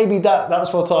is. So maybe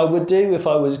that's what I would do if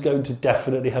I was going to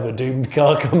definitely have a doomed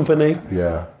car company.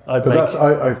 Yeah, I'd but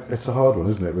make- it's a hard one,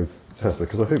 isn't it, with Tesla?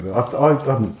 Because I think that I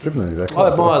haven't driven any of their I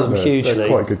cars. admire but them think hugely. They're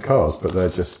quite good cars, but they're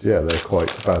just they're quite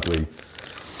badly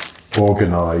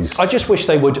organised. I just wish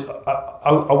they would.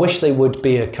 I wish they would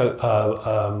be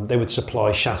they would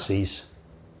supply chassis,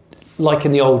 like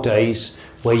in the old days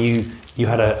where you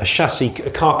had a chassis, a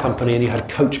car company, and you had a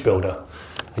coach builder,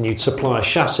 and you'd supply a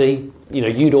chassis.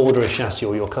 You'd order a chassis,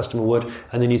 or your customer would,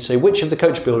 and then you'd say, which of the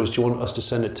coach builders do you want us to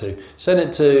send it to? Send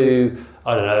it to,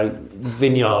 I don't know,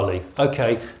 Vignali.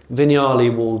 Okay,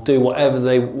 Vignali will do whatever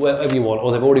you want,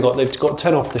 or they've got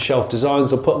 10 off-the-shelf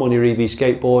designs. They'll put them on your EV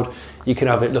skateboard. You can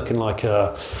have it looking like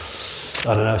a,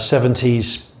 I don't know,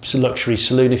 70s luxury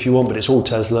saloon if you want, but it's all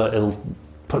Tesla. It'll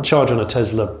charge on a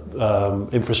Tesla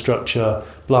infrastructure,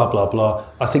 blah, blah, blah.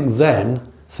 I think then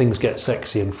things get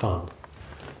sexy and fun,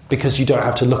 because you don't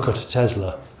have to look at a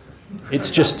Tesla. It's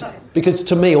just, because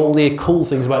to me, all the cool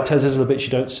things about Teslas are the bits you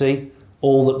don't see.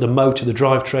 All the motor, the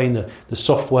drivetrain, the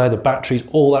software, the batteries,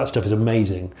 all that stuff is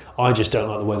amazing. I just don't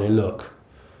like the way they look.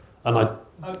 And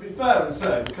I'd be fair and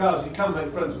say the cars you can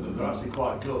make friends with them, they're actually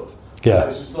quite good. Yeah.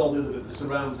 It's just all the other bit that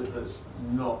surrounds it that's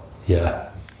not. Yeah.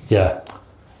 Yeah.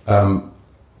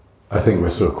 I think we're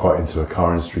sort of quite into a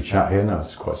car industry chat here now.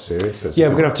 It's quite serious. Yeah,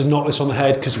 we're going to have to knock this on the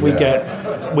head, because we get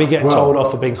told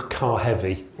off for being car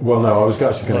heavy. Well, no, I was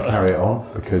actually going to carry it on,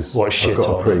 because I've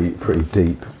got a pretty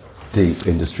deep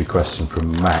industry question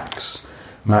from Max.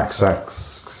 Max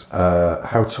asks,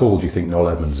 how tall do you think Noel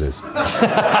Edmonds is?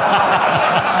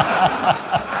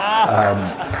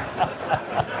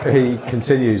 He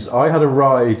continues, I had a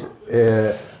ride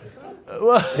in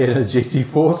a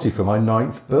GT40 for my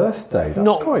 9th birthday.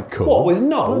 That's quite cool. What, with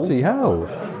Noel? Bloody hell.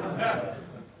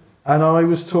 And I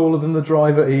was taller than the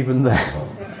driver even then.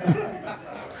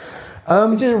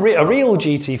 Is it a real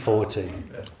GT40?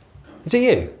 Is it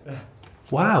you?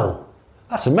 Wow.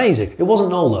 That's amazing. It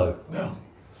wasn't Noel, though. No.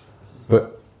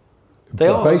 But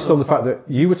based on the fact that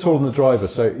you were taller than the driver,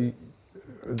 so...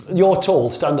 You're tall,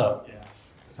 stand up.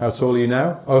 How tall are you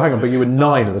now? Oh, hang on, but you were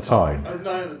 9 at the time. I was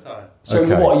 9 at the time. So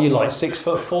Okay. what are you, like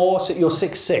 6'4"? You're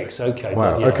 6'6". Okay.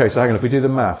 Wow, yeah. okay, so hang on, if we do the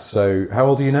maths, so how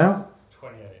old are you now?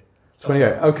 28.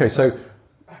 28, okay, so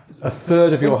a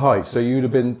third of your height, so you'd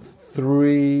have been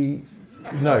 2'2"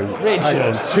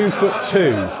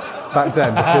 back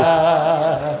then, because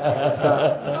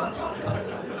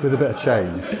with a bit of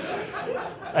change.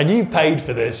 And you paid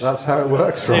for this. That's how it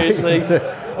works, right? Seriously?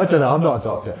 I don't know, I'm not a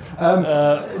doctor.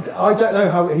 I don't know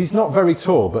how, he's not very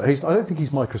tall, but I don't think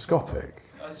he's microscopic.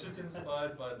 I was just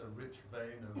inspired by the rich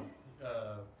vein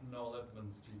of Noel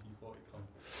Edmonds' GT40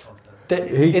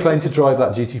 content. He claimed to drive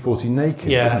that GT40 naked,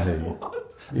 Yeah. didn't he?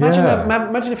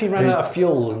 Imagine if he ran out of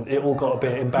fuel and it all got a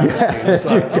bit embarrassing. It's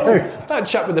like, that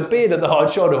chap with the beard and the hard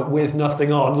shoulder with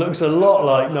nothing on looks a lot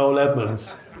like Noel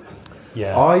Edmonds.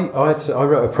 Yeah. I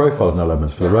wrote a profile of Noel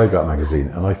Edmonds for the Road Rat magazine,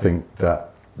 and I think that,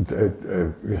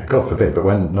 God forbid, but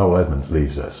when Noel Edmonds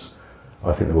leaves us,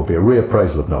 I think there will be a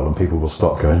reappraisal of Noel, and people will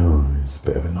stop going, oh, he's a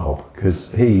bit of a knob, because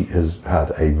he has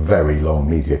had a very long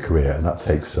media career, and that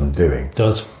takes some doing.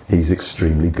 Does. He's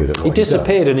extremely good at what He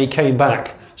disappeared and he came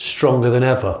back stronger than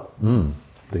ever.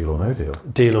 Deal or no deal.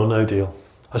 Deal or no deal.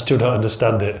 I still don't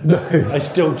understand it. No. I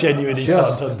still genuinely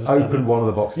Just can't understand open it. one of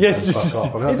the boxes. Yes, and just- fuck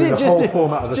off. And is that's it the just whole a-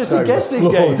 format of it's the just a show. guessing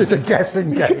Flawed. game? It's a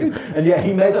guessing game. And yet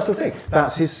he made, that's the thing.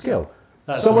 That's his skill.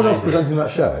 That's Someone else amazing. presenting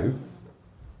that show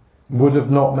would have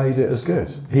not made it as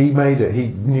good. He made it. He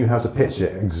knew how to pitch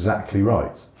it exactly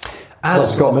right. And- Like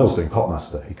Scott Mills doing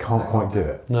Popmaster. He can't quite do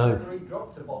it. No. He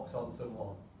dropped a box on someone.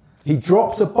 He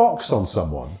dropped a box on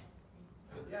someone.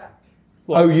 Yeah.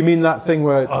 Oh, you mean that thing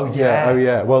where? Oh, yeah. Oh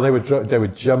yeah. Well, they were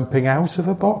jumping out of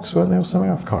a box, weren't they, or something?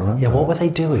 I can't remember. Yeah, what were they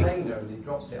doing? They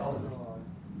dropped it on him.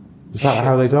 Is that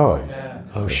how they died? Yeah.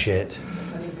 Oh, shit.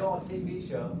 And he got a TV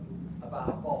show about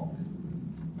a box.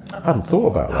 I hadn't thought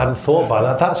about I that. hadn't thought about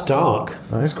that. That's dark.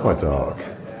 That is quite dark.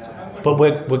 But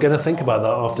we're going to think about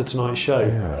that after tonight's show.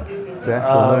 Yeah.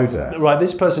 Death or no death. Right,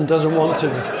 this person doesn't want to...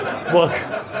 Well,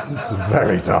 It's a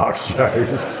very dark show.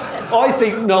 I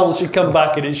think Noel should come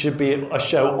back and it should be a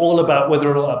show all about whether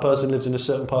or not that person lives in a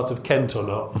certain part of Kent or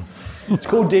not. It's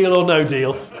called Deal or No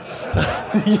Deal.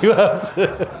 You have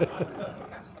to...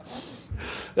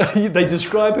 They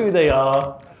describe who they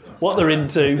are, what they're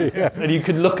into, and you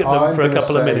can look at them for a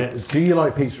couple of minutes. Do you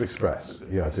like Pizza Express?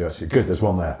 Yeah, I do actually. Good, there's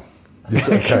one there.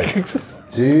 Okay.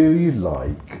 Do you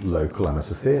like local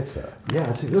amateur theatre? Yeah,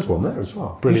 I think there's one there as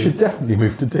well. Brilliant. You should definitely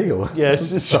move to Deal.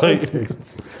 Yes, it's right.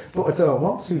 But I don't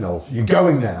want to, Noel. You're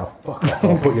going now. Fuck off.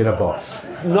 I'll put you in a box.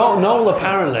 Noel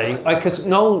apparently, because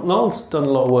Noel's done a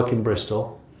lot of work in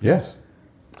Bristol. Yes.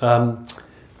 Don't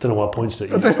know why I pointed at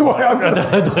you. I don't know why.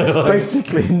 I don't know.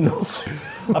 Basically not.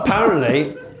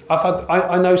 Apparently,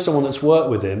 I know someone that's worked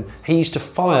with him. He used to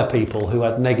fire people who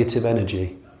had negative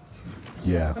energy.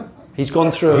 Yeah. He's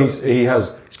gone through.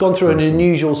 He's gone through an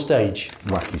unusual stage.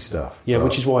 Wacky stuff. Yeah,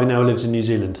 which is why he now lives in New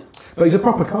Zealand. But he's a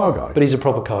proper car guy. Definitely a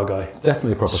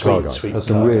proper car guy. Has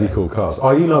some really cool cars.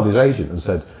 I emailed his agent and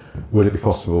said, would it be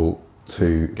possible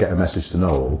to get a message to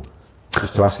Noel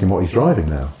just to ask him what he's driving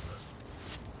now?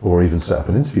 Or even set up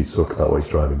an interview to talk about what he's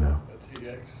driving now. A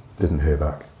TX. Didn't hear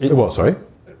back. What, sorry?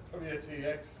 Probably a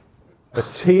TX. A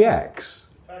TX?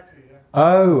 It's taxi, yeah.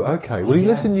 Oh, okay. Well, he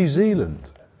lives in New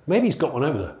Zealand. Maybe he's got one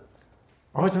over there.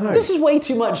 I don't know. This is way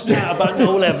too much chat about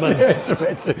Noel Edmonds. Yes, a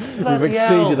bit too. We've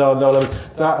exceeded our Noel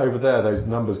Edmonds. That over there, those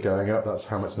numbers going up, that's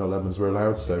how much Noel Edmonds we're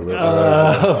allowed, so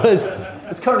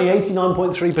it's currently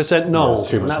 89.3% Noel, that's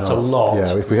too much that's Noel. a lot.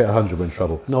 Yeah, if we hit 100, we're in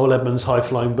trouble. Noel Edmonds,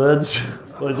 High-Flying Birds.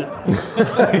 What is it?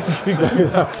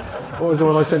 What was the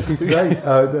one I sent you today?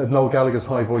 Noel Gallagher's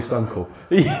High-Voiced Uncle.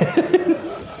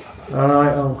 Yes. All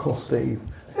right, Uncle Steve.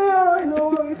 Yeah, all right,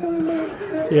 Noel, what are you doing,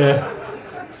 mate? Yeah.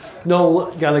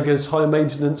 Noel Gallagher's high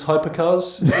maintenance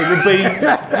hypercars. It would be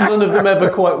none of them ever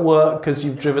quite work because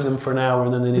you've driven them for an hour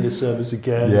and then they need a service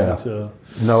again. Yeah.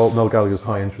 Noel Gallagher's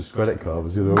high interest credit card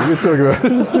was the other one you're talking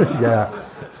about. Yeah,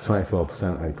 it's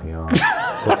 24% APR.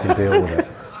 Fucking deal with it.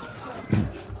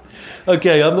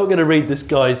 Okay, I'm not going to read this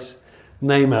guy's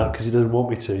name out because he doesn't want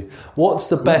me to. What's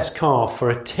the best car for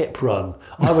a tip run?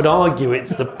 I would argue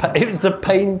it's the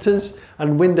painters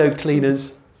and window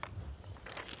cleaners.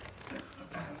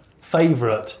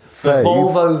 Favourite, the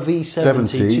Volvo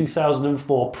V70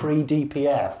 2004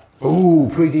 pre-DPF. Ooh,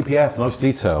 pre-DPF, nice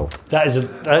detail.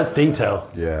 That's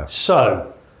detail. Yeah.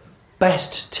 So,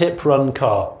 best tip run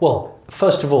car. Well,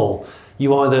 first of all,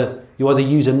 you either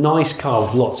use a nice car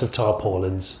with lots of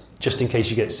tarpaulins, just in case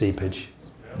you get seepage.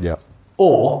 Yeah.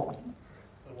 Or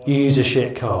you use a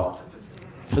shit car.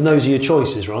 And those are your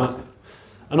choices, right?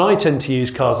 And I tend to use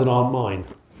cars that aren't mine.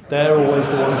 They're always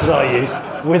the ones that I use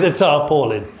with a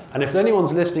tarpaulin. And if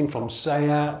anyone's listening from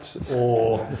Seat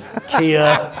or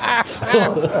Kia,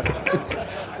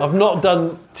 I've not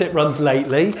done tip runs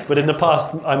lately, but in the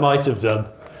past I might have done.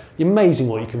 Amazing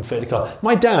what you can fit in a car.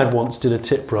 My dad once did a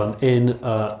tip run in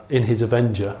his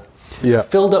Avenger. Yeah.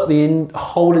 Filled up the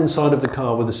whole inside of the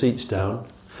car with the seats down,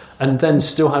 and then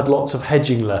still had lots of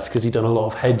hedging left because he'd done a lot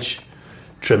of hedge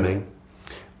trimming.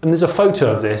 And there's a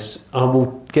photo of this, and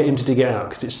we'll get him to dig it out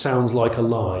because it sounds like a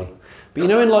lie. But you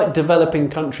know, in like developing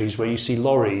countries where you see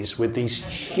lorries with these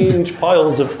huge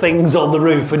piles of things on the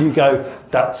roof and you go,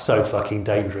 that's so fucking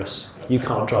dangerous. You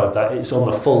can't drive that. It's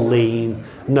on the full lean.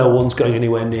 No one's going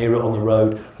anywhere near it on the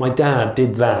road. My dad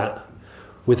did that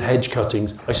with hedge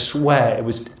cuttings. I swear it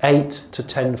was 8 to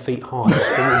 10 feet high off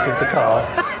the roof of the car.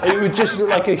 And it would just look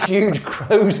like a huge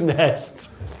crow's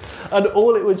nest. And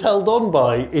all it was held on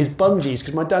by is bungees,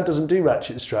 because my dad doesn't do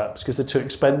ratchet straps because they're too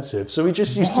expensive. So he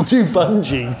just used to do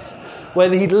bungees, where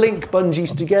he'd link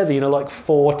bungees together, like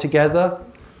 4 together.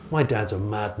 My dad's a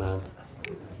madman.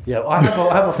 Yeah, I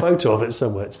have a photo of it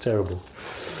somewhere. It's terrible.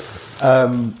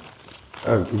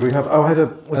 Have we done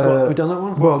that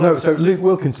one? Well, no. So Luke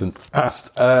Wilkinson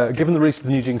asked, given the release of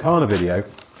the new Gincana video,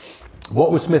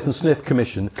 what would Smith & Sniff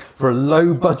commission for a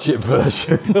low-budget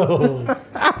version? Do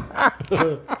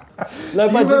you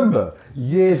remember,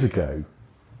 years ago,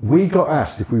 we got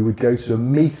asked if we would go to a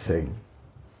meeting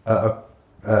at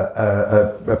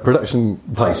a production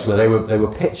place where they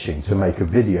were pitching to make a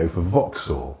video for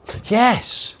Vauxhall.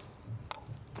 Yes.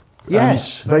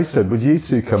 Yes. And they said, would you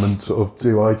two come and sort of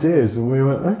do ideas? And we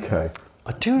went, okay.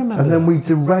 I do remember. And then we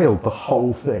derailed the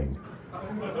whole thing.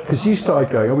 Because you started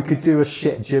going, we could do a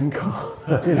shit gym car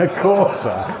in a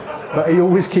Corsa, but he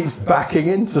always keeps backing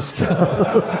into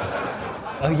stuff.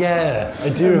 Oh yeah, I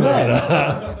do remember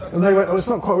that. And they went, it's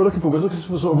not quite what we're looking for. We're looking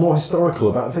for sort of more historical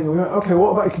about the thing. And we went, okay, what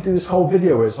about you could do this whole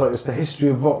video where it's the history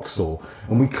of Vauxhall,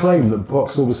 and we claim that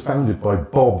Vauxhall was founded by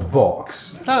Bob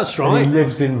Vaux. That's right. And he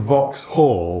lives in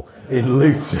Vauxhall in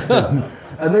Luton.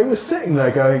 And they were sitting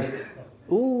there going,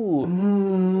 ooh,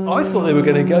 I thought they were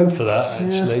going to go for that,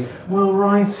 actually. We'll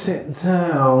write it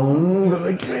down, but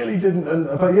they clearly didn't.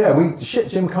 But yeah, shit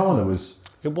Jim Carner was...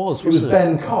 It was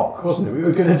Ben Cock, wasn't it? We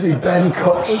were going to do Ben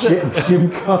Cock shit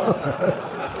Jim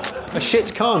Carner. A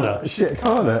shit Carner? A shit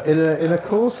Carner in a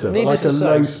Corsa, Needless like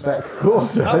a low-spec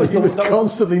Corsa. He was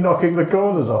constantly knocking the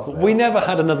corners off it. We never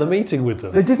had another meeting with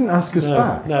them. They didn't ask us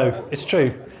back. No, it's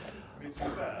true.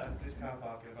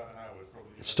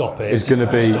 Stop it. It's going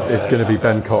to be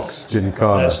Ben Cock's Jim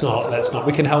Carner. Let's not.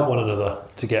 We can help one another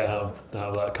to get out of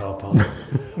that car park.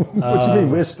 What do you mean?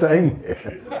 We're staying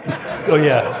here. Oh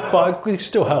yeah, but we can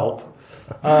still help.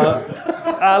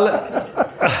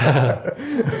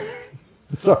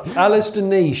 Sorry. Alistair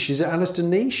Niche. Is it Alistair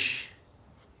Niche?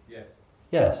 Yes.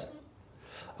 Yes.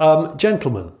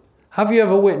 Gentlemen, have you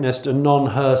ever witnessed a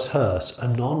non-hearse? A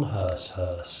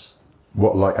non-hearse?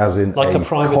 What, like as in like a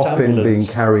private coffin ambulance being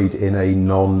carried in a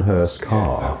non-hearse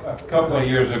car? Yes, a couple of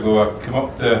years ago, I came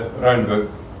up the roundabout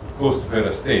close to where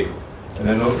I stayed, and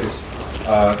I noticed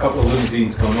a couple of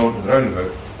limousines coming onto the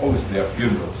roundabout, obviously a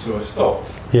funeral, so I stopped.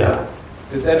 Yeah.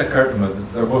 It then occurred to me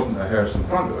that there wasn't a hearse in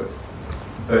front of it,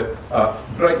 but a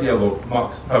bright yellow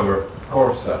Max Power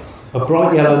Corsa. A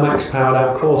bright yellow Max Powered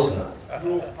out Corsa?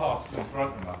 Drove past in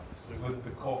front of me with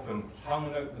the coffin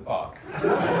hanging out the back.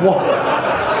 What?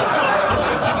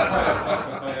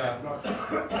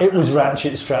 It was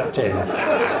ratchet strapped in.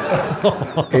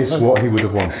 It's what he would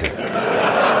have wanted.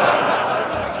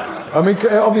 I mean,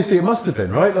 obviously it must have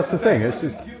been, right? That's the thing. It's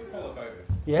just...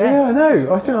 Yeah, I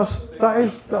know. I think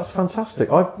that's fantastic.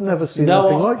 I've never seen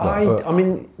anything like that. I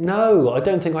mean, no, I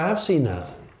don't think I have seen that.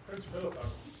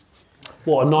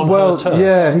 What, a non-hearse hearse?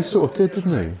 Yeah, he sort of did,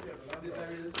 didn't he?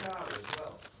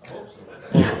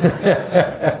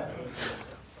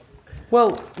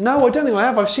 Well, no, I don't think I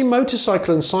have. I've seen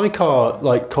motorcycle and sidecar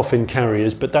like coffin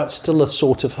carriers, but that's still a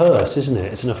sort of hearse, isn't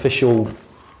it? It's an official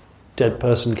dead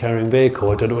person carrying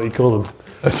vehicle. I don't know what you call them.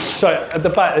 Sorry, at the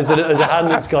back there's a hand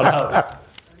that's gone up.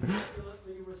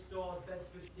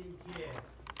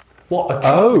 What?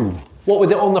 What,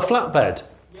 with it on the flatbed?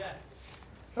 Yes.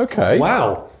 Okay.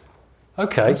 Wow.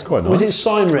 Okay. That's quite nice. Was it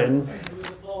sign written? He was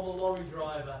a former lorry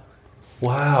driver.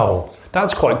 Wow.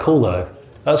 That's quite cool though.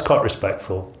 That's quite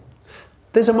respectful.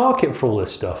 There's a market for all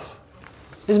this stuff,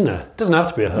 isn't there? It doesn't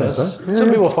have to be a hearse. Yeah. Some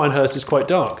people find hearses quite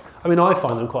dark. I mean, I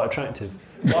find them quite attractive.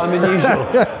 But I'm unusual,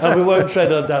 and we won't tread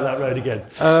down that road again.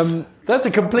 That's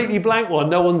a completely blank one.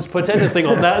 No one's put anything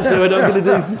on that, so we're not going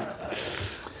to do...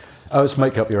 Let's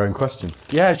make up your own question.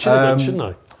 Yeah, I should have done, shouldn't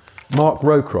I? Mark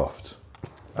Rowcroft.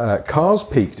 Cars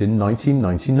peaked in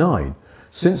 1999.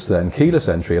 Since then, keyless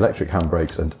entry, electric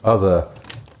handbrakes and other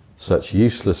such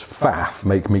useless faff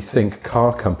make me think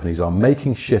car companies are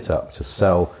making shit up to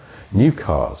sell new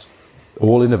cars.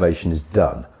 All innovation is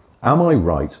done. Am I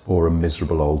right or a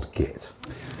miserable old git?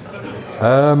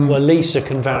 Well, Lisa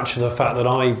can vouch for the fact that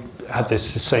I had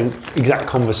this same exact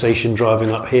conversation driving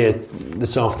up here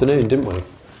this afternoon, didn't we?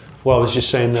 Well, I was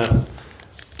just saying that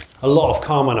a lot of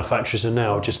car manufacturers are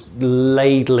now just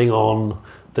ladling on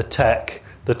the tech,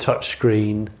 the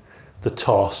touchscreen, the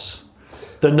TOS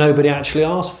that nobody actually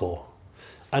asked for.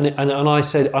 And I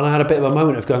said, and I had a bit of a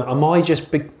moment of going, am I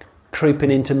just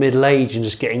creeping into middle age and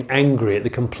just getting angry at the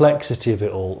complexity of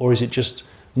it all, or is it just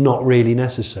not really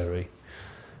necessary?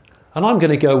 And I'm going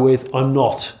to go with, I'm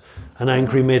not an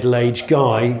angry middle-aged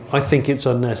guy. I think it's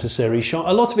unnecessary shot.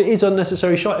 A lot of it is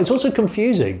unnecessary shot. It's also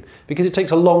confusing because it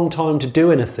takes a long time to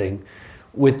do anything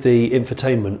with the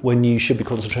infotainment when you should be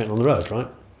concentrating on the road, right?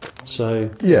 So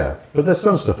yeah, but there's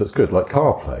some stuff that's good, like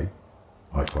CarPlay.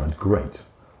 I find great.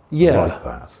 Yeah, I like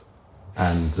that.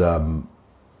 And the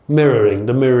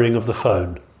mirroring of the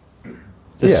phone,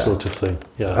 this sort of thing.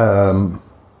 Yeah.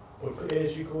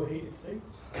 Pay-as-you-go heated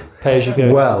seats. Pay-as-you-go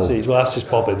heated seats. Well, that's just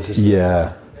bobbins, isn't it?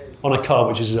 Yeah. On a car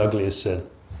which is as ugly as sin.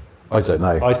 I don't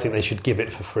know. I think they should give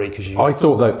it for free because you. I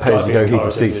thought that pay-as-you-go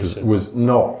heated seats was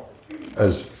not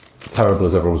as terrible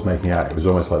as everyone was making out. It was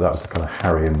almost like that was the kind of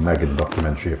Harry and Meghan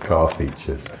documentary of car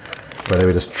features, where they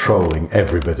were just trolling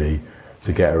everybody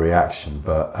to get a reaction.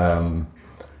 But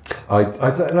I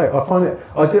don't know. I find it.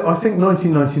 I think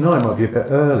 1999 might be a bit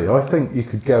early. I think you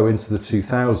could go into the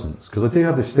 2000s because I do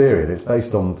have this theory, and it's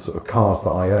based on sort of cars that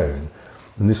I own.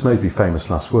 And this may be famous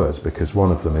last words because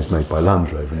one of them is made by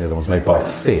Land Rover and the other one's made by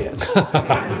Fiat.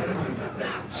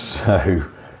 So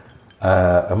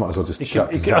I might as well just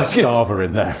chuck Zach Starver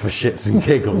in there for shits and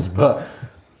giggles. But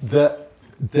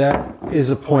there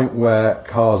is a point where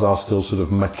cars are still sort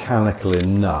of mechanical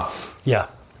enough. Yeah.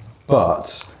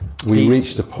 But we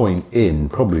reached a point in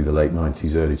probably the late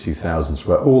 90s, early 2000s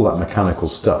where all that mechanical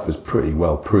stuff was pretty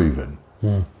well proven.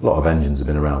 A lot of engines have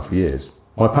been around for years.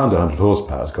 My Panda 100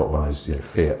 horsepower's got one of those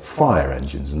Fiat Fire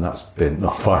engines, and that's been,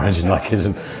 not fire engine like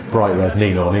isn't bright red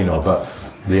Nino, but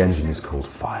the engine is called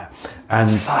Fire. And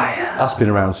that's been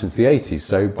around since the 80s,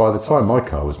 so by the time my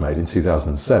car was made in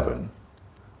 2007,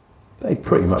 they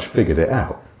pretty much figured it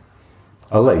out.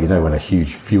 I'll let you know when a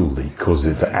huge fuel leak causes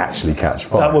it to actually catch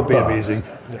fire. That would be amusing.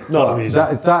 Not amusing.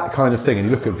 That kind of thing, and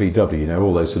you look at VW,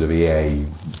 all those sort of EA,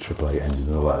 AAA engines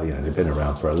and all that, they've been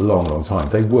around for a long, long time.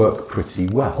 They work pretty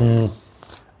well.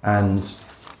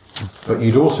 But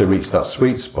you'd also reach that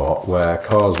sweet spot where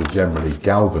cars were generally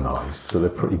galvanised, so they're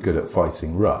pretty good at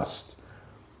fighting rust.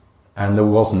 And there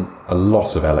wasn't a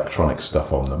lot of electronic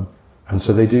stuff on them, and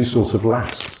so they do sort of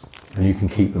last, and you can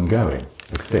keep them going,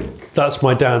 I think. That's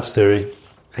my dad's theory.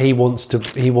 He wants to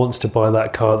buy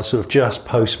that car that's sort of just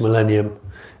post-millennium.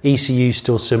 ECU's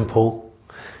still simple.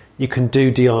 You can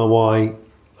do DIY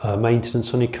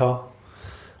maintenance on your car.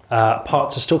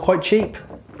 Parts are still quite cheap.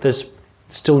 There's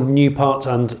still new parts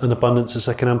and an abundance of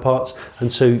second-hand parts, and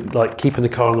so keeping the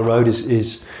car on the road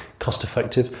is cost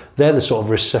effective. They're the sort of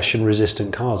recession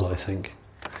resistant cars, I think,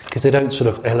 because they don't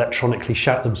sort of electronically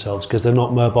shat themselves because they're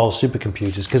not mobile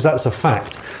supercomputers, because that's a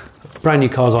fact. Brand new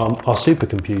cars are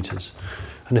supercomputers,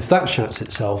 and if that shats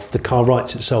itself, the car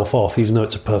writes itself off even though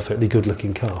it's a perfectly good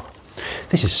looking car.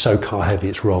 This is so car heavy,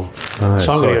 it's wrong. So I'm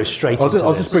going to go straight into this.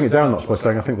 I'll just bring it down a notch by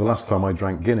saying I think the last time I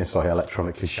drank Guinness, I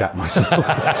electronically shat myself.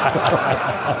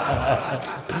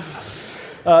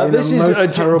 This is a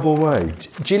terrible way.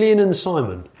 Gillian and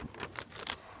Simon.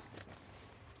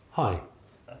 Hi.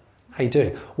 How you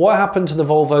doing? What happened to the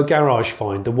Volvo garage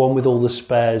find, the one with all the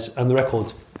spares and the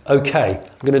records? Okay,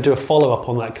 I'm going to do a follow-up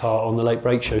on that car on the Late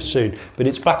Break Show soon, but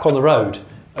it's back on the road.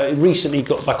 It recently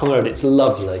got back on the road. It's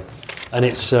lovely. And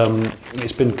it's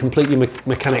been completely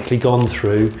mechanically gone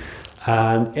through,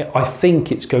 and I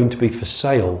think it's going to be for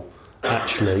sale,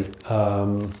 actually.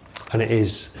 And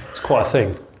it's quite a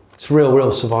thing. It's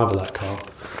real survivor, that car.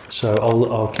 So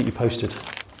I'll keep you posted.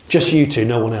 Just you two,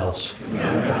 no one else.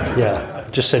 Yeah,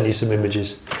 just send you some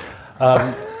images.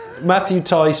 Matthew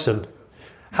Tyson.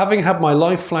 Having had my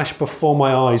life flash before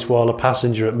my eyes while a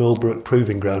passenger at Millbrook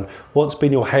Proving Ground, what's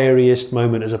been your hairiest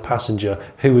moment as a passenger?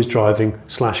 Who was driving /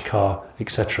 car,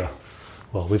 etc.?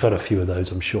 Well, we've had a few of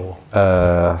those, I'm sure.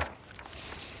 I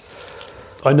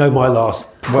know my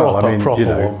last proper one.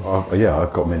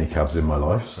 I've got many cabs in my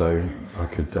life, so I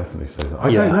could definitely say that.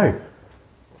 I don't know.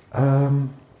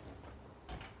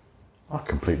 I'm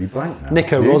completely blank now.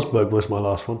 Nico Rosberg was my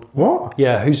last one. What?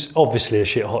 Yeah, who's obviously a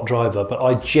shit hot driver, but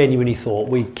I genuinely thought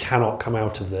we cannot come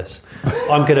out of this.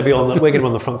 We're going to be on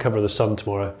the front cover of the Sun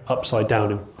tomorrow, upside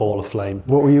down in ball of flame.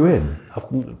 What were you in? A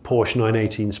Porsche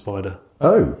 918 Spider.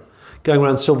 Oh. Going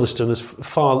around Silverstone as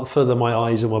far further my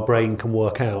eyes and my brain can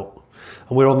work out.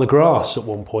 And we're on the grass at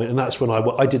one point, and that's when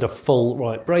I did a full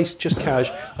brace, just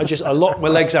cash. I locked my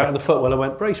legs out in the footwell and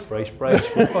went brace, we're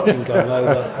fucking going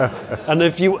over. And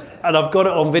I've got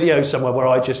it on video somewhere where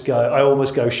I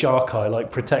almost go shark eye, like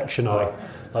protection eye,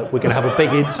 like we're going to have a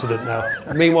big incident now.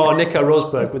 Meanwhile, Nico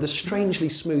Rosberg with a strangely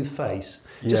smooth face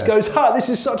just goes, this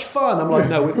is such fun. I'm like,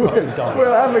 no, we're fucking dying.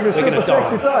 We're having a super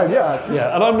sexy time, yeah.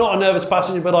 Yeah, and I'm not a nervous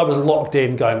passenger, but I was locked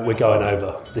in going, we're going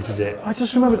over. This is it. I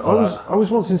just remembered, I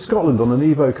was once in Scotland on an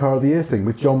Evo Car of the Year thing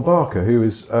with John Barker, who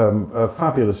is a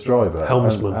fabulous driver.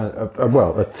 Helmsman.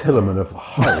 A Tillerman of the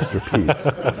highest repute.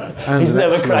 He's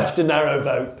never crashed a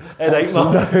narrowboat in 8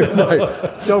 months. No.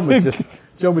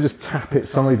 John would just tap it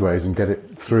sideways and get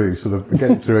it through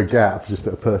a gap just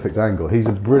at a perfect angle. He's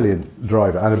a brilliant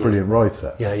driver and a brilliant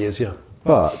writer. Yeah, he is, yeah.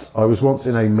 But I was once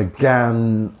in a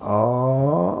Megane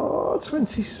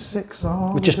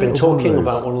 26R. We've just been talking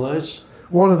about one of those.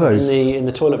 One of those? In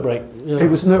the toilet break. Yeah. It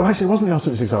wasn't the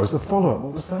R26R, it was the follow-up.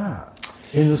 What was that?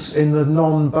 In the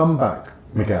non-bumback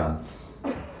Megane.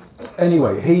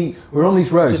 Anyway, we're on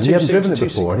these roads and he hadn't driven it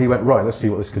before, and he went, right, let's see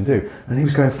what this can do. And he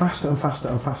was going faster and faster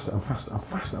and faster and faster and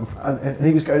faster and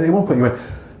he was going, at one point he went,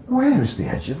 where is the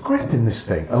edge of grip in this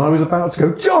thing? And I was about to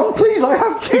go, John, please, I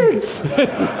have kids!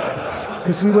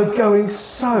 Because we were going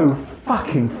so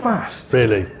fucking fast.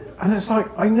 Really? And it's like,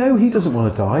 I know he doesn't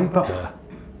want to die, but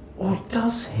or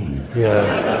does he?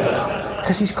 Yeah.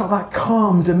 Because he's got that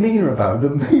calm demeanour about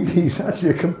him that maybe he's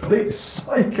actually a complete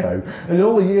psycho. And in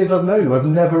all the years I've known him, I've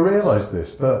never realised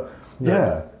this. But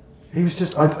yeah, he was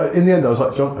just, in the end I was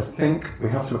like, John, I think we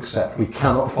have to accept we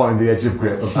cannot find the edge of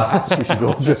grip, and perhaps we should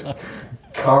all just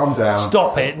calm down.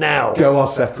 Stop it now. Go our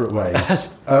separate ways.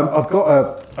 I've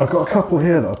got a couple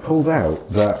here that I pulled out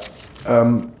that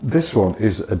this one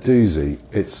is a doozy.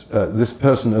 It's this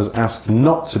person has asked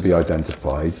not to be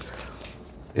identified.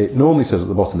 It normally says at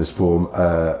the bottom of this form,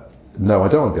 no, I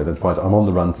don't want to be identified. I'm on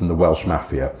the run from the Welsh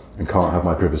Mafia and can't have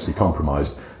my privacy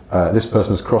compromised. This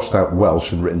person has crossed out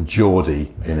Welsh and written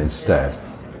Geordie in instead.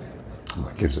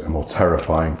 That gives it a more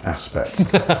terrifying aspect.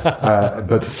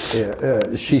 But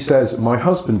she says, my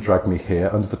husband dragged me here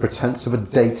under the pretense of a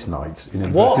date night, in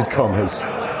inverted commas.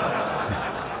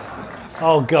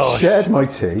 Oh, gosh. Shared my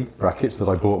tea, brackets that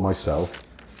I bought myself,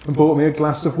 and bought me a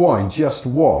glass of wine, just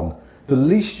one. The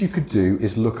least you could do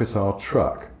is look at our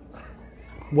truck.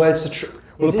 Where's the truck?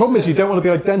 Well, the problem is you don't want to be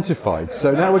identified,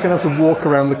 so now we're going to have to walk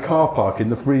around the car park in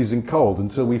the freezing cold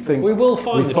until we think we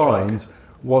find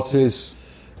what is...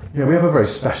 Yeah, we have a very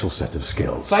special set of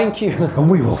skills. Thank you. And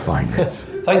we will find it.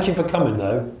 Thank you for coming,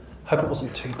 though. Hope it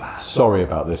wasn't too bad. Sorry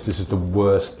about this. This is the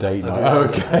worst date night.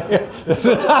 Okay. Got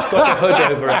a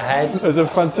hood over her head. There's a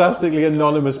fantastically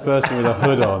anonymous person with a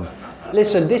hood on.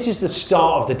 Listen, this is the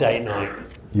start of the date night.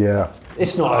 Yeah.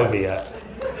 It's not over yet.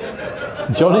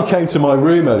 Johnny came to my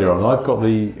room earlier on. I've got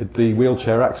the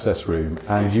wheelchair access room,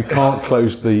 and you can't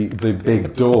close the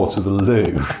big door to the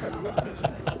loo.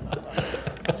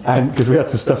 And because we had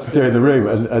some stuff to do in the room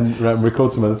and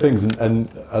record some other things, and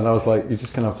I was like, you're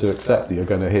just going to have to accept that you're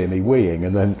going to hear me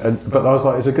weeing, but I was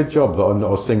like, it's a good job that I'm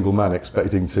not a single man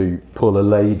expecting to pull a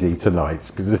lady tonight,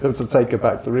 because I have to take her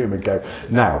back to the room and go,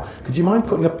 now, could you mind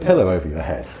putting a pillow over your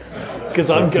head? Because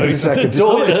I'm going to the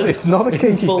toilet. It's not a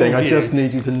kinky thing. I just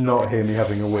need you to not hear me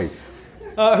having a wee.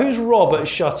 Who's Robert?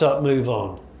 Shut up, move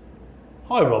on.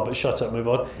 Hi, Robert. Shut up, move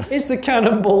on. Is the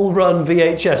Cannonball Run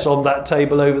VHS on that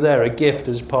table over there a gift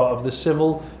as part of the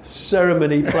civil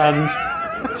ceremony planned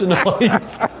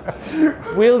tonight?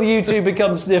 Will you two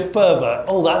become Sniff Pervert?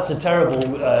 Oh, that's a terrible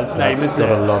name, isn't it? It's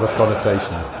got a lot of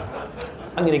connotations.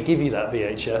 I'm going to give you that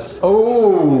VHS.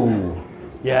 Oh!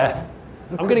 Yeah.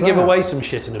 I'm going to give away some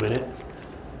shit in a minute.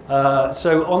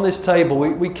 So on this table,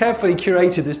 we carefully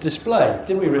curated this display,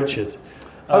 didn't we, Richard?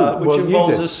 Which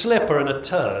involves a slipper and a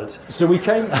turd. So we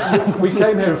came here,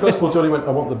 and first of all, Johnny went,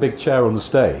 I want the big chair on the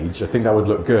stage. I think that would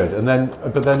look good.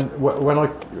 But then when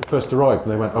I first arrived,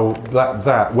 they went, oh,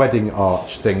 that wedding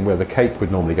arch thing where the cake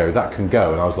would normally go, that can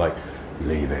go. And I was like,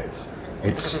 leave it.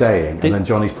 It's staying. And then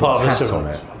Johnny's put tat on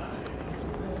it.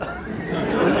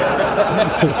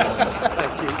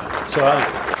 So,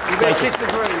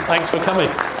 thanks for coming.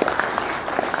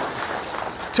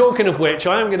 Talking of which,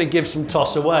 I am going to give some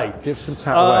toss away. Give some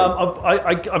tat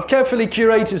away. I've carefully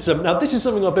curated some. Now, this is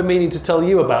something I've been meaning to tell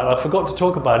you about. I forgot to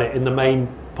talk about it in the main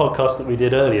podcast that we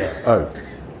did earlier. Oh.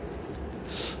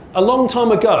 A long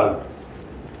time ago,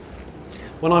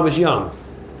 when I was young,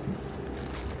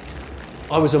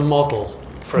 I was a model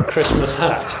for a Christmas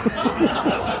hat.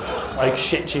 I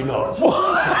shit you not.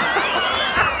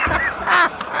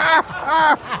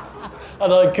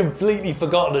 And I'd completely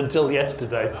forgotten until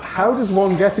yesterday. How does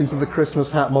one get into the Christmas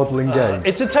hat modelling game?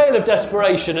 It's a tale of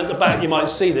desperation. At the back, you might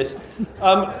see this.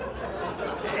 I've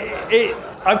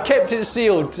kept it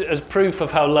sealed as proof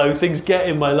of how low things get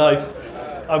in my life.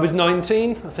 I was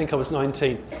 19. I think I was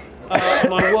 19.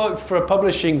 And I worked for a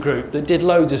publishing group that did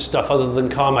loads of stuff other than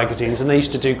car magazines, and they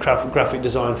used to do graphic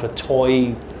design for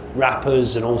toy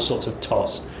wrappers and all sorts of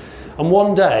toss. And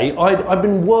one day, I'd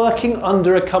been working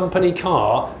under a company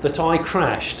car that I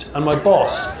crashed, and my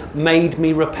boss made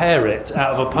me repair it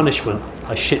out of a punishment.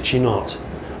 I shit you not.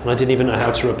 And I didn't even know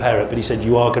how to repair it, but he said,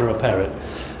 you are going to repair it.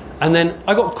 And then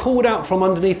I got called out from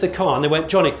underneath the car, and they went,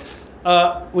 Johnny,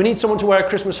 we need someone to wear a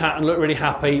Christmas hat and look really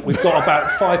happy. We've got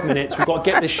about 5 minutes. We've got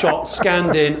to get this shot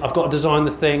scanned in. I've got to design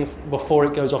the thing before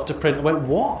it goes off to print. I went,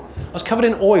 what? I was covered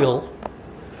in oil.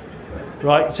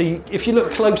 Right, so if you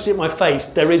look closely at my face,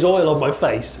 there is oil on my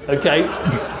face, okay?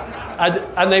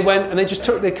 And they went and they just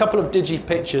took a couple of digi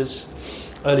pictures,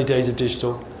 early days of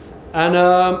digital,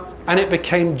 and it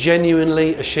became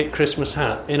genuinely a shit Christmas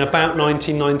hat in about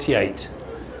 1998.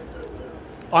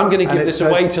 I'm going to give this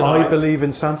away tonight. I believe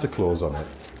in Santa Claus on it.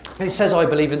 It says I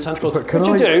believe in Santa Claus,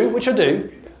 which I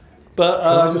do. But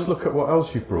can I just look at what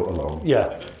else you've brought along?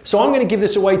 Yeah. So I'm going to give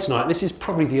this away tonight. This is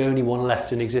probably the only one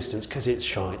left in existence because it's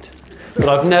shite. But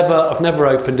I've never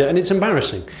opened it, and it's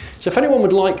embarrassing. So if anyone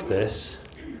would like this,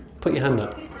 put your hand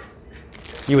up.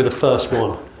 You were the first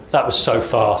one. That was so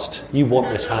fast. You want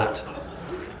this hat.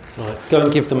 Right, go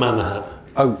and give the man the hat.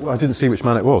 Oh, I didn't see which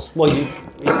man it was. Well,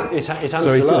 his hand's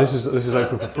still up. This is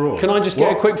open for fraud. Can I just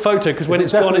get a quick photo? Because when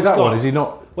it's gone, it's that gone. One? Is he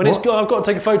not? When it's gone, I've got to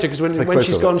take a photo because when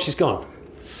she's gone, she's gone.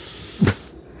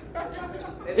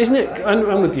 Isn't it?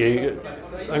 I'm with you.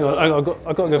 Hang on, I've got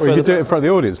to go further. You could do it in front of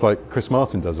the audience like Chris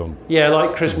Martin does on. Yeah,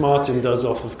 like Chris Martin does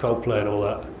off of Coldplay and all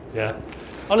that. Yeah.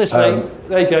 Honestly,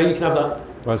 there you go, you can have that.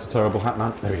 Where's the terrible hat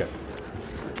man? There we go.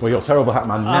 Well, you're terrible hat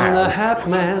man now. I'm the hat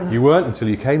man. You weren't until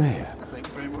you came here. Thank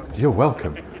you very much. You're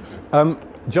welcome.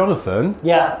 Jonathan,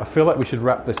 I feel like we should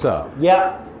wrap this up.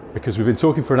 Yeah. Because we've been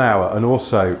talking for an hour, and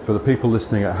also for the people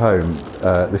listening at home,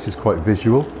 this is quite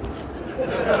visual.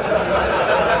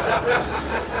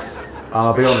 And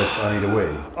I'll be honest, I need a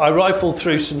wee. I rifled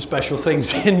through some special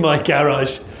things in my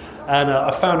garage, and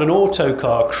I found an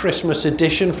Autocar Christmas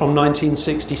edition from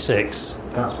 1966.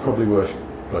 That's probably worth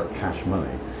like cash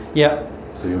money. Yeah.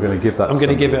 So you're going to give that I'm going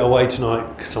to give it away tonight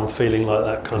because I'm feeling like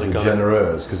that kind of guy.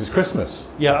 Generous, because it's Christmas.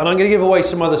 Yeah, and I'm going to give away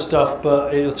some other stuff,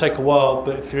 but it'll take a while.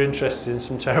 But if you're interested in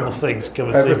some terrible things, come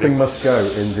and see me. Everything must go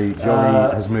in the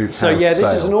Johnny has moved So house yeah, this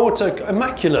sale. is an auto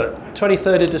immaculate,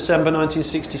 23rd of December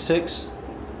 1966.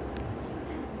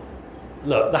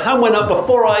 Look, the hand went up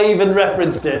before I even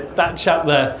referenced it. That chap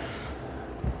there,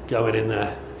 going in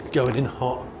there, going in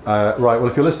hot. Right, well,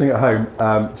 if you're listening at home,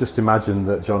 just imagine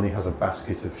that Johnny has a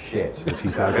basket of shit that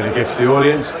he's now going to give to the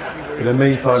audience. In the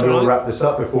meantime, we'll wrap this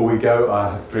up. Before we go,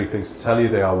 I have 3 things to tell you.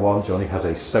 They are: 1, Johnny has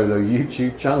a solo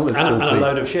YouTube channel. And a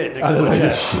load of shit next to a the load chair.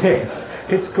 of shit.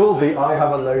 It's called the I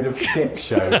Have a Load of Shit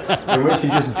show, in which he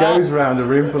just goes around a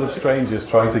room full of strangers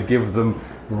trying to give them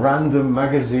random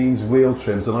magazines, wheel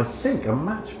trims, and I think a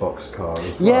Matchbox car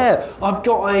as well. Yeah, I've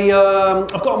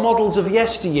got models of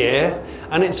yesteryear,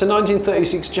 and it's a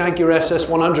 1936 Jaguar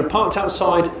SS100 parked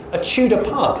outside a Tudor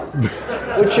pub,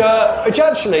 which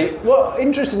actually, well,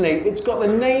 interestingly, it's got the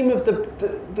name of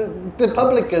the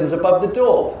publicans above the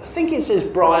door. I think it says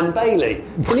Brian Bailey.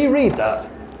 Can you read that?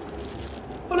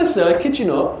 Honestly, I kid you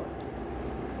not.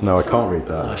 No, I can't read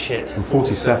that. Oh shit! I'm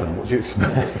 47. What do you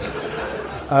expect?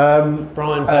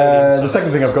 Brian Bailey. The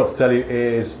second thing I've got to tell you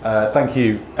is thank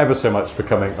you ever so much for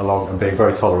coming along and being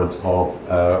very tolerant of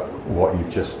what you've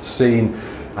just seen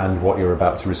and what you're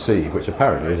about to receive, which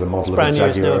apparently is a model of a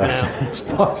Jaguar SS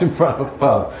parked in front of a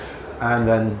pub, and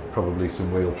then probably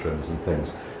some wheel trims and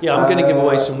things. Yeah, I'm going to give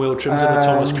away some wheel trims and the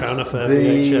Thomas Crown Affair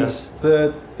VHS. The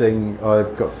third thing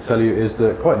I've got to tell you is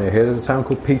that quite near here there's a town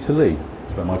called Peterlee,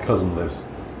 where my cousin lives.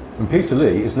 And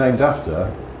Peterlee is named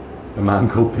after a man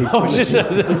called Peter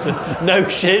Lee. No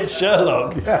shit,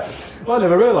 Sherlock. Yeah, well, I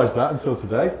never realised that until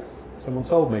today. Someone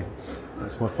told me.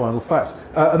 That's my final fact.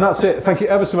 And that's it. Thank you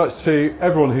ever so much to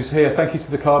everyone who's here. Thank you to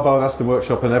the Car Bar and Aston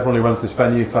Workshop and everyone who runs this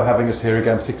venue for having us here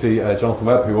again, particularly Jonathan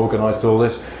Webb, who organised all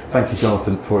this. Thank you,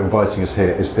 Jonathan, for inviting us here.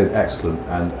 It's been excellent.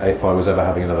 And if I was ever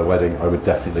having another wedding, I would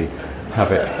definitely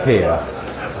have it here.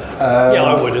 Yeah,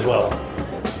 I would as well.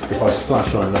 If I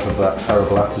splash on enough of that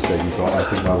terrible aftershave you've got, I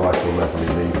think my wife will never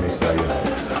leave me, so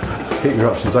keep your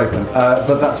options open.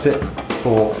 But that's it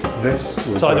for this.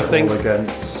 We'll Side of things. Again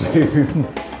soon.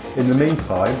 In the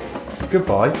meantime,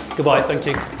 goodbye. Goodbye, thank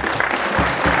you. We'll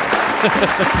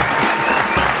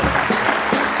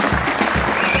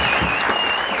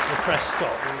press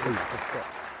stop.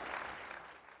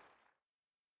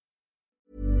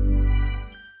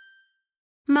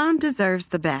 Mom deserves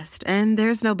the best, and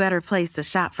there's no better place to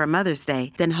shop for Mother's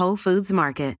Day than Whole Foods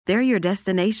Market. They're your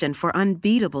destination for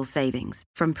unbeatable savings,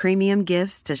 from premium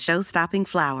gifts to show-stopping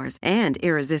flowers and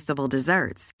irresistible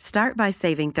desserts. Start by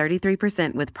saving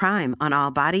 33% with Prime on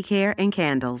all body care and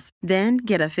candles. Then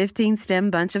get a 15-stem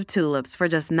bunch of tulips for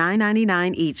just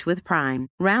 $9.99 each with Prime.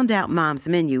 Round out Mom's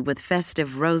menu with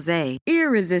festive rosé,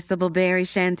 irresistible berry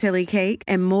chantilly cake,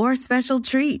 and more special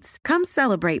treats. Come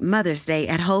celebrate Mother's Day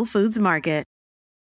at Whole Foods Market.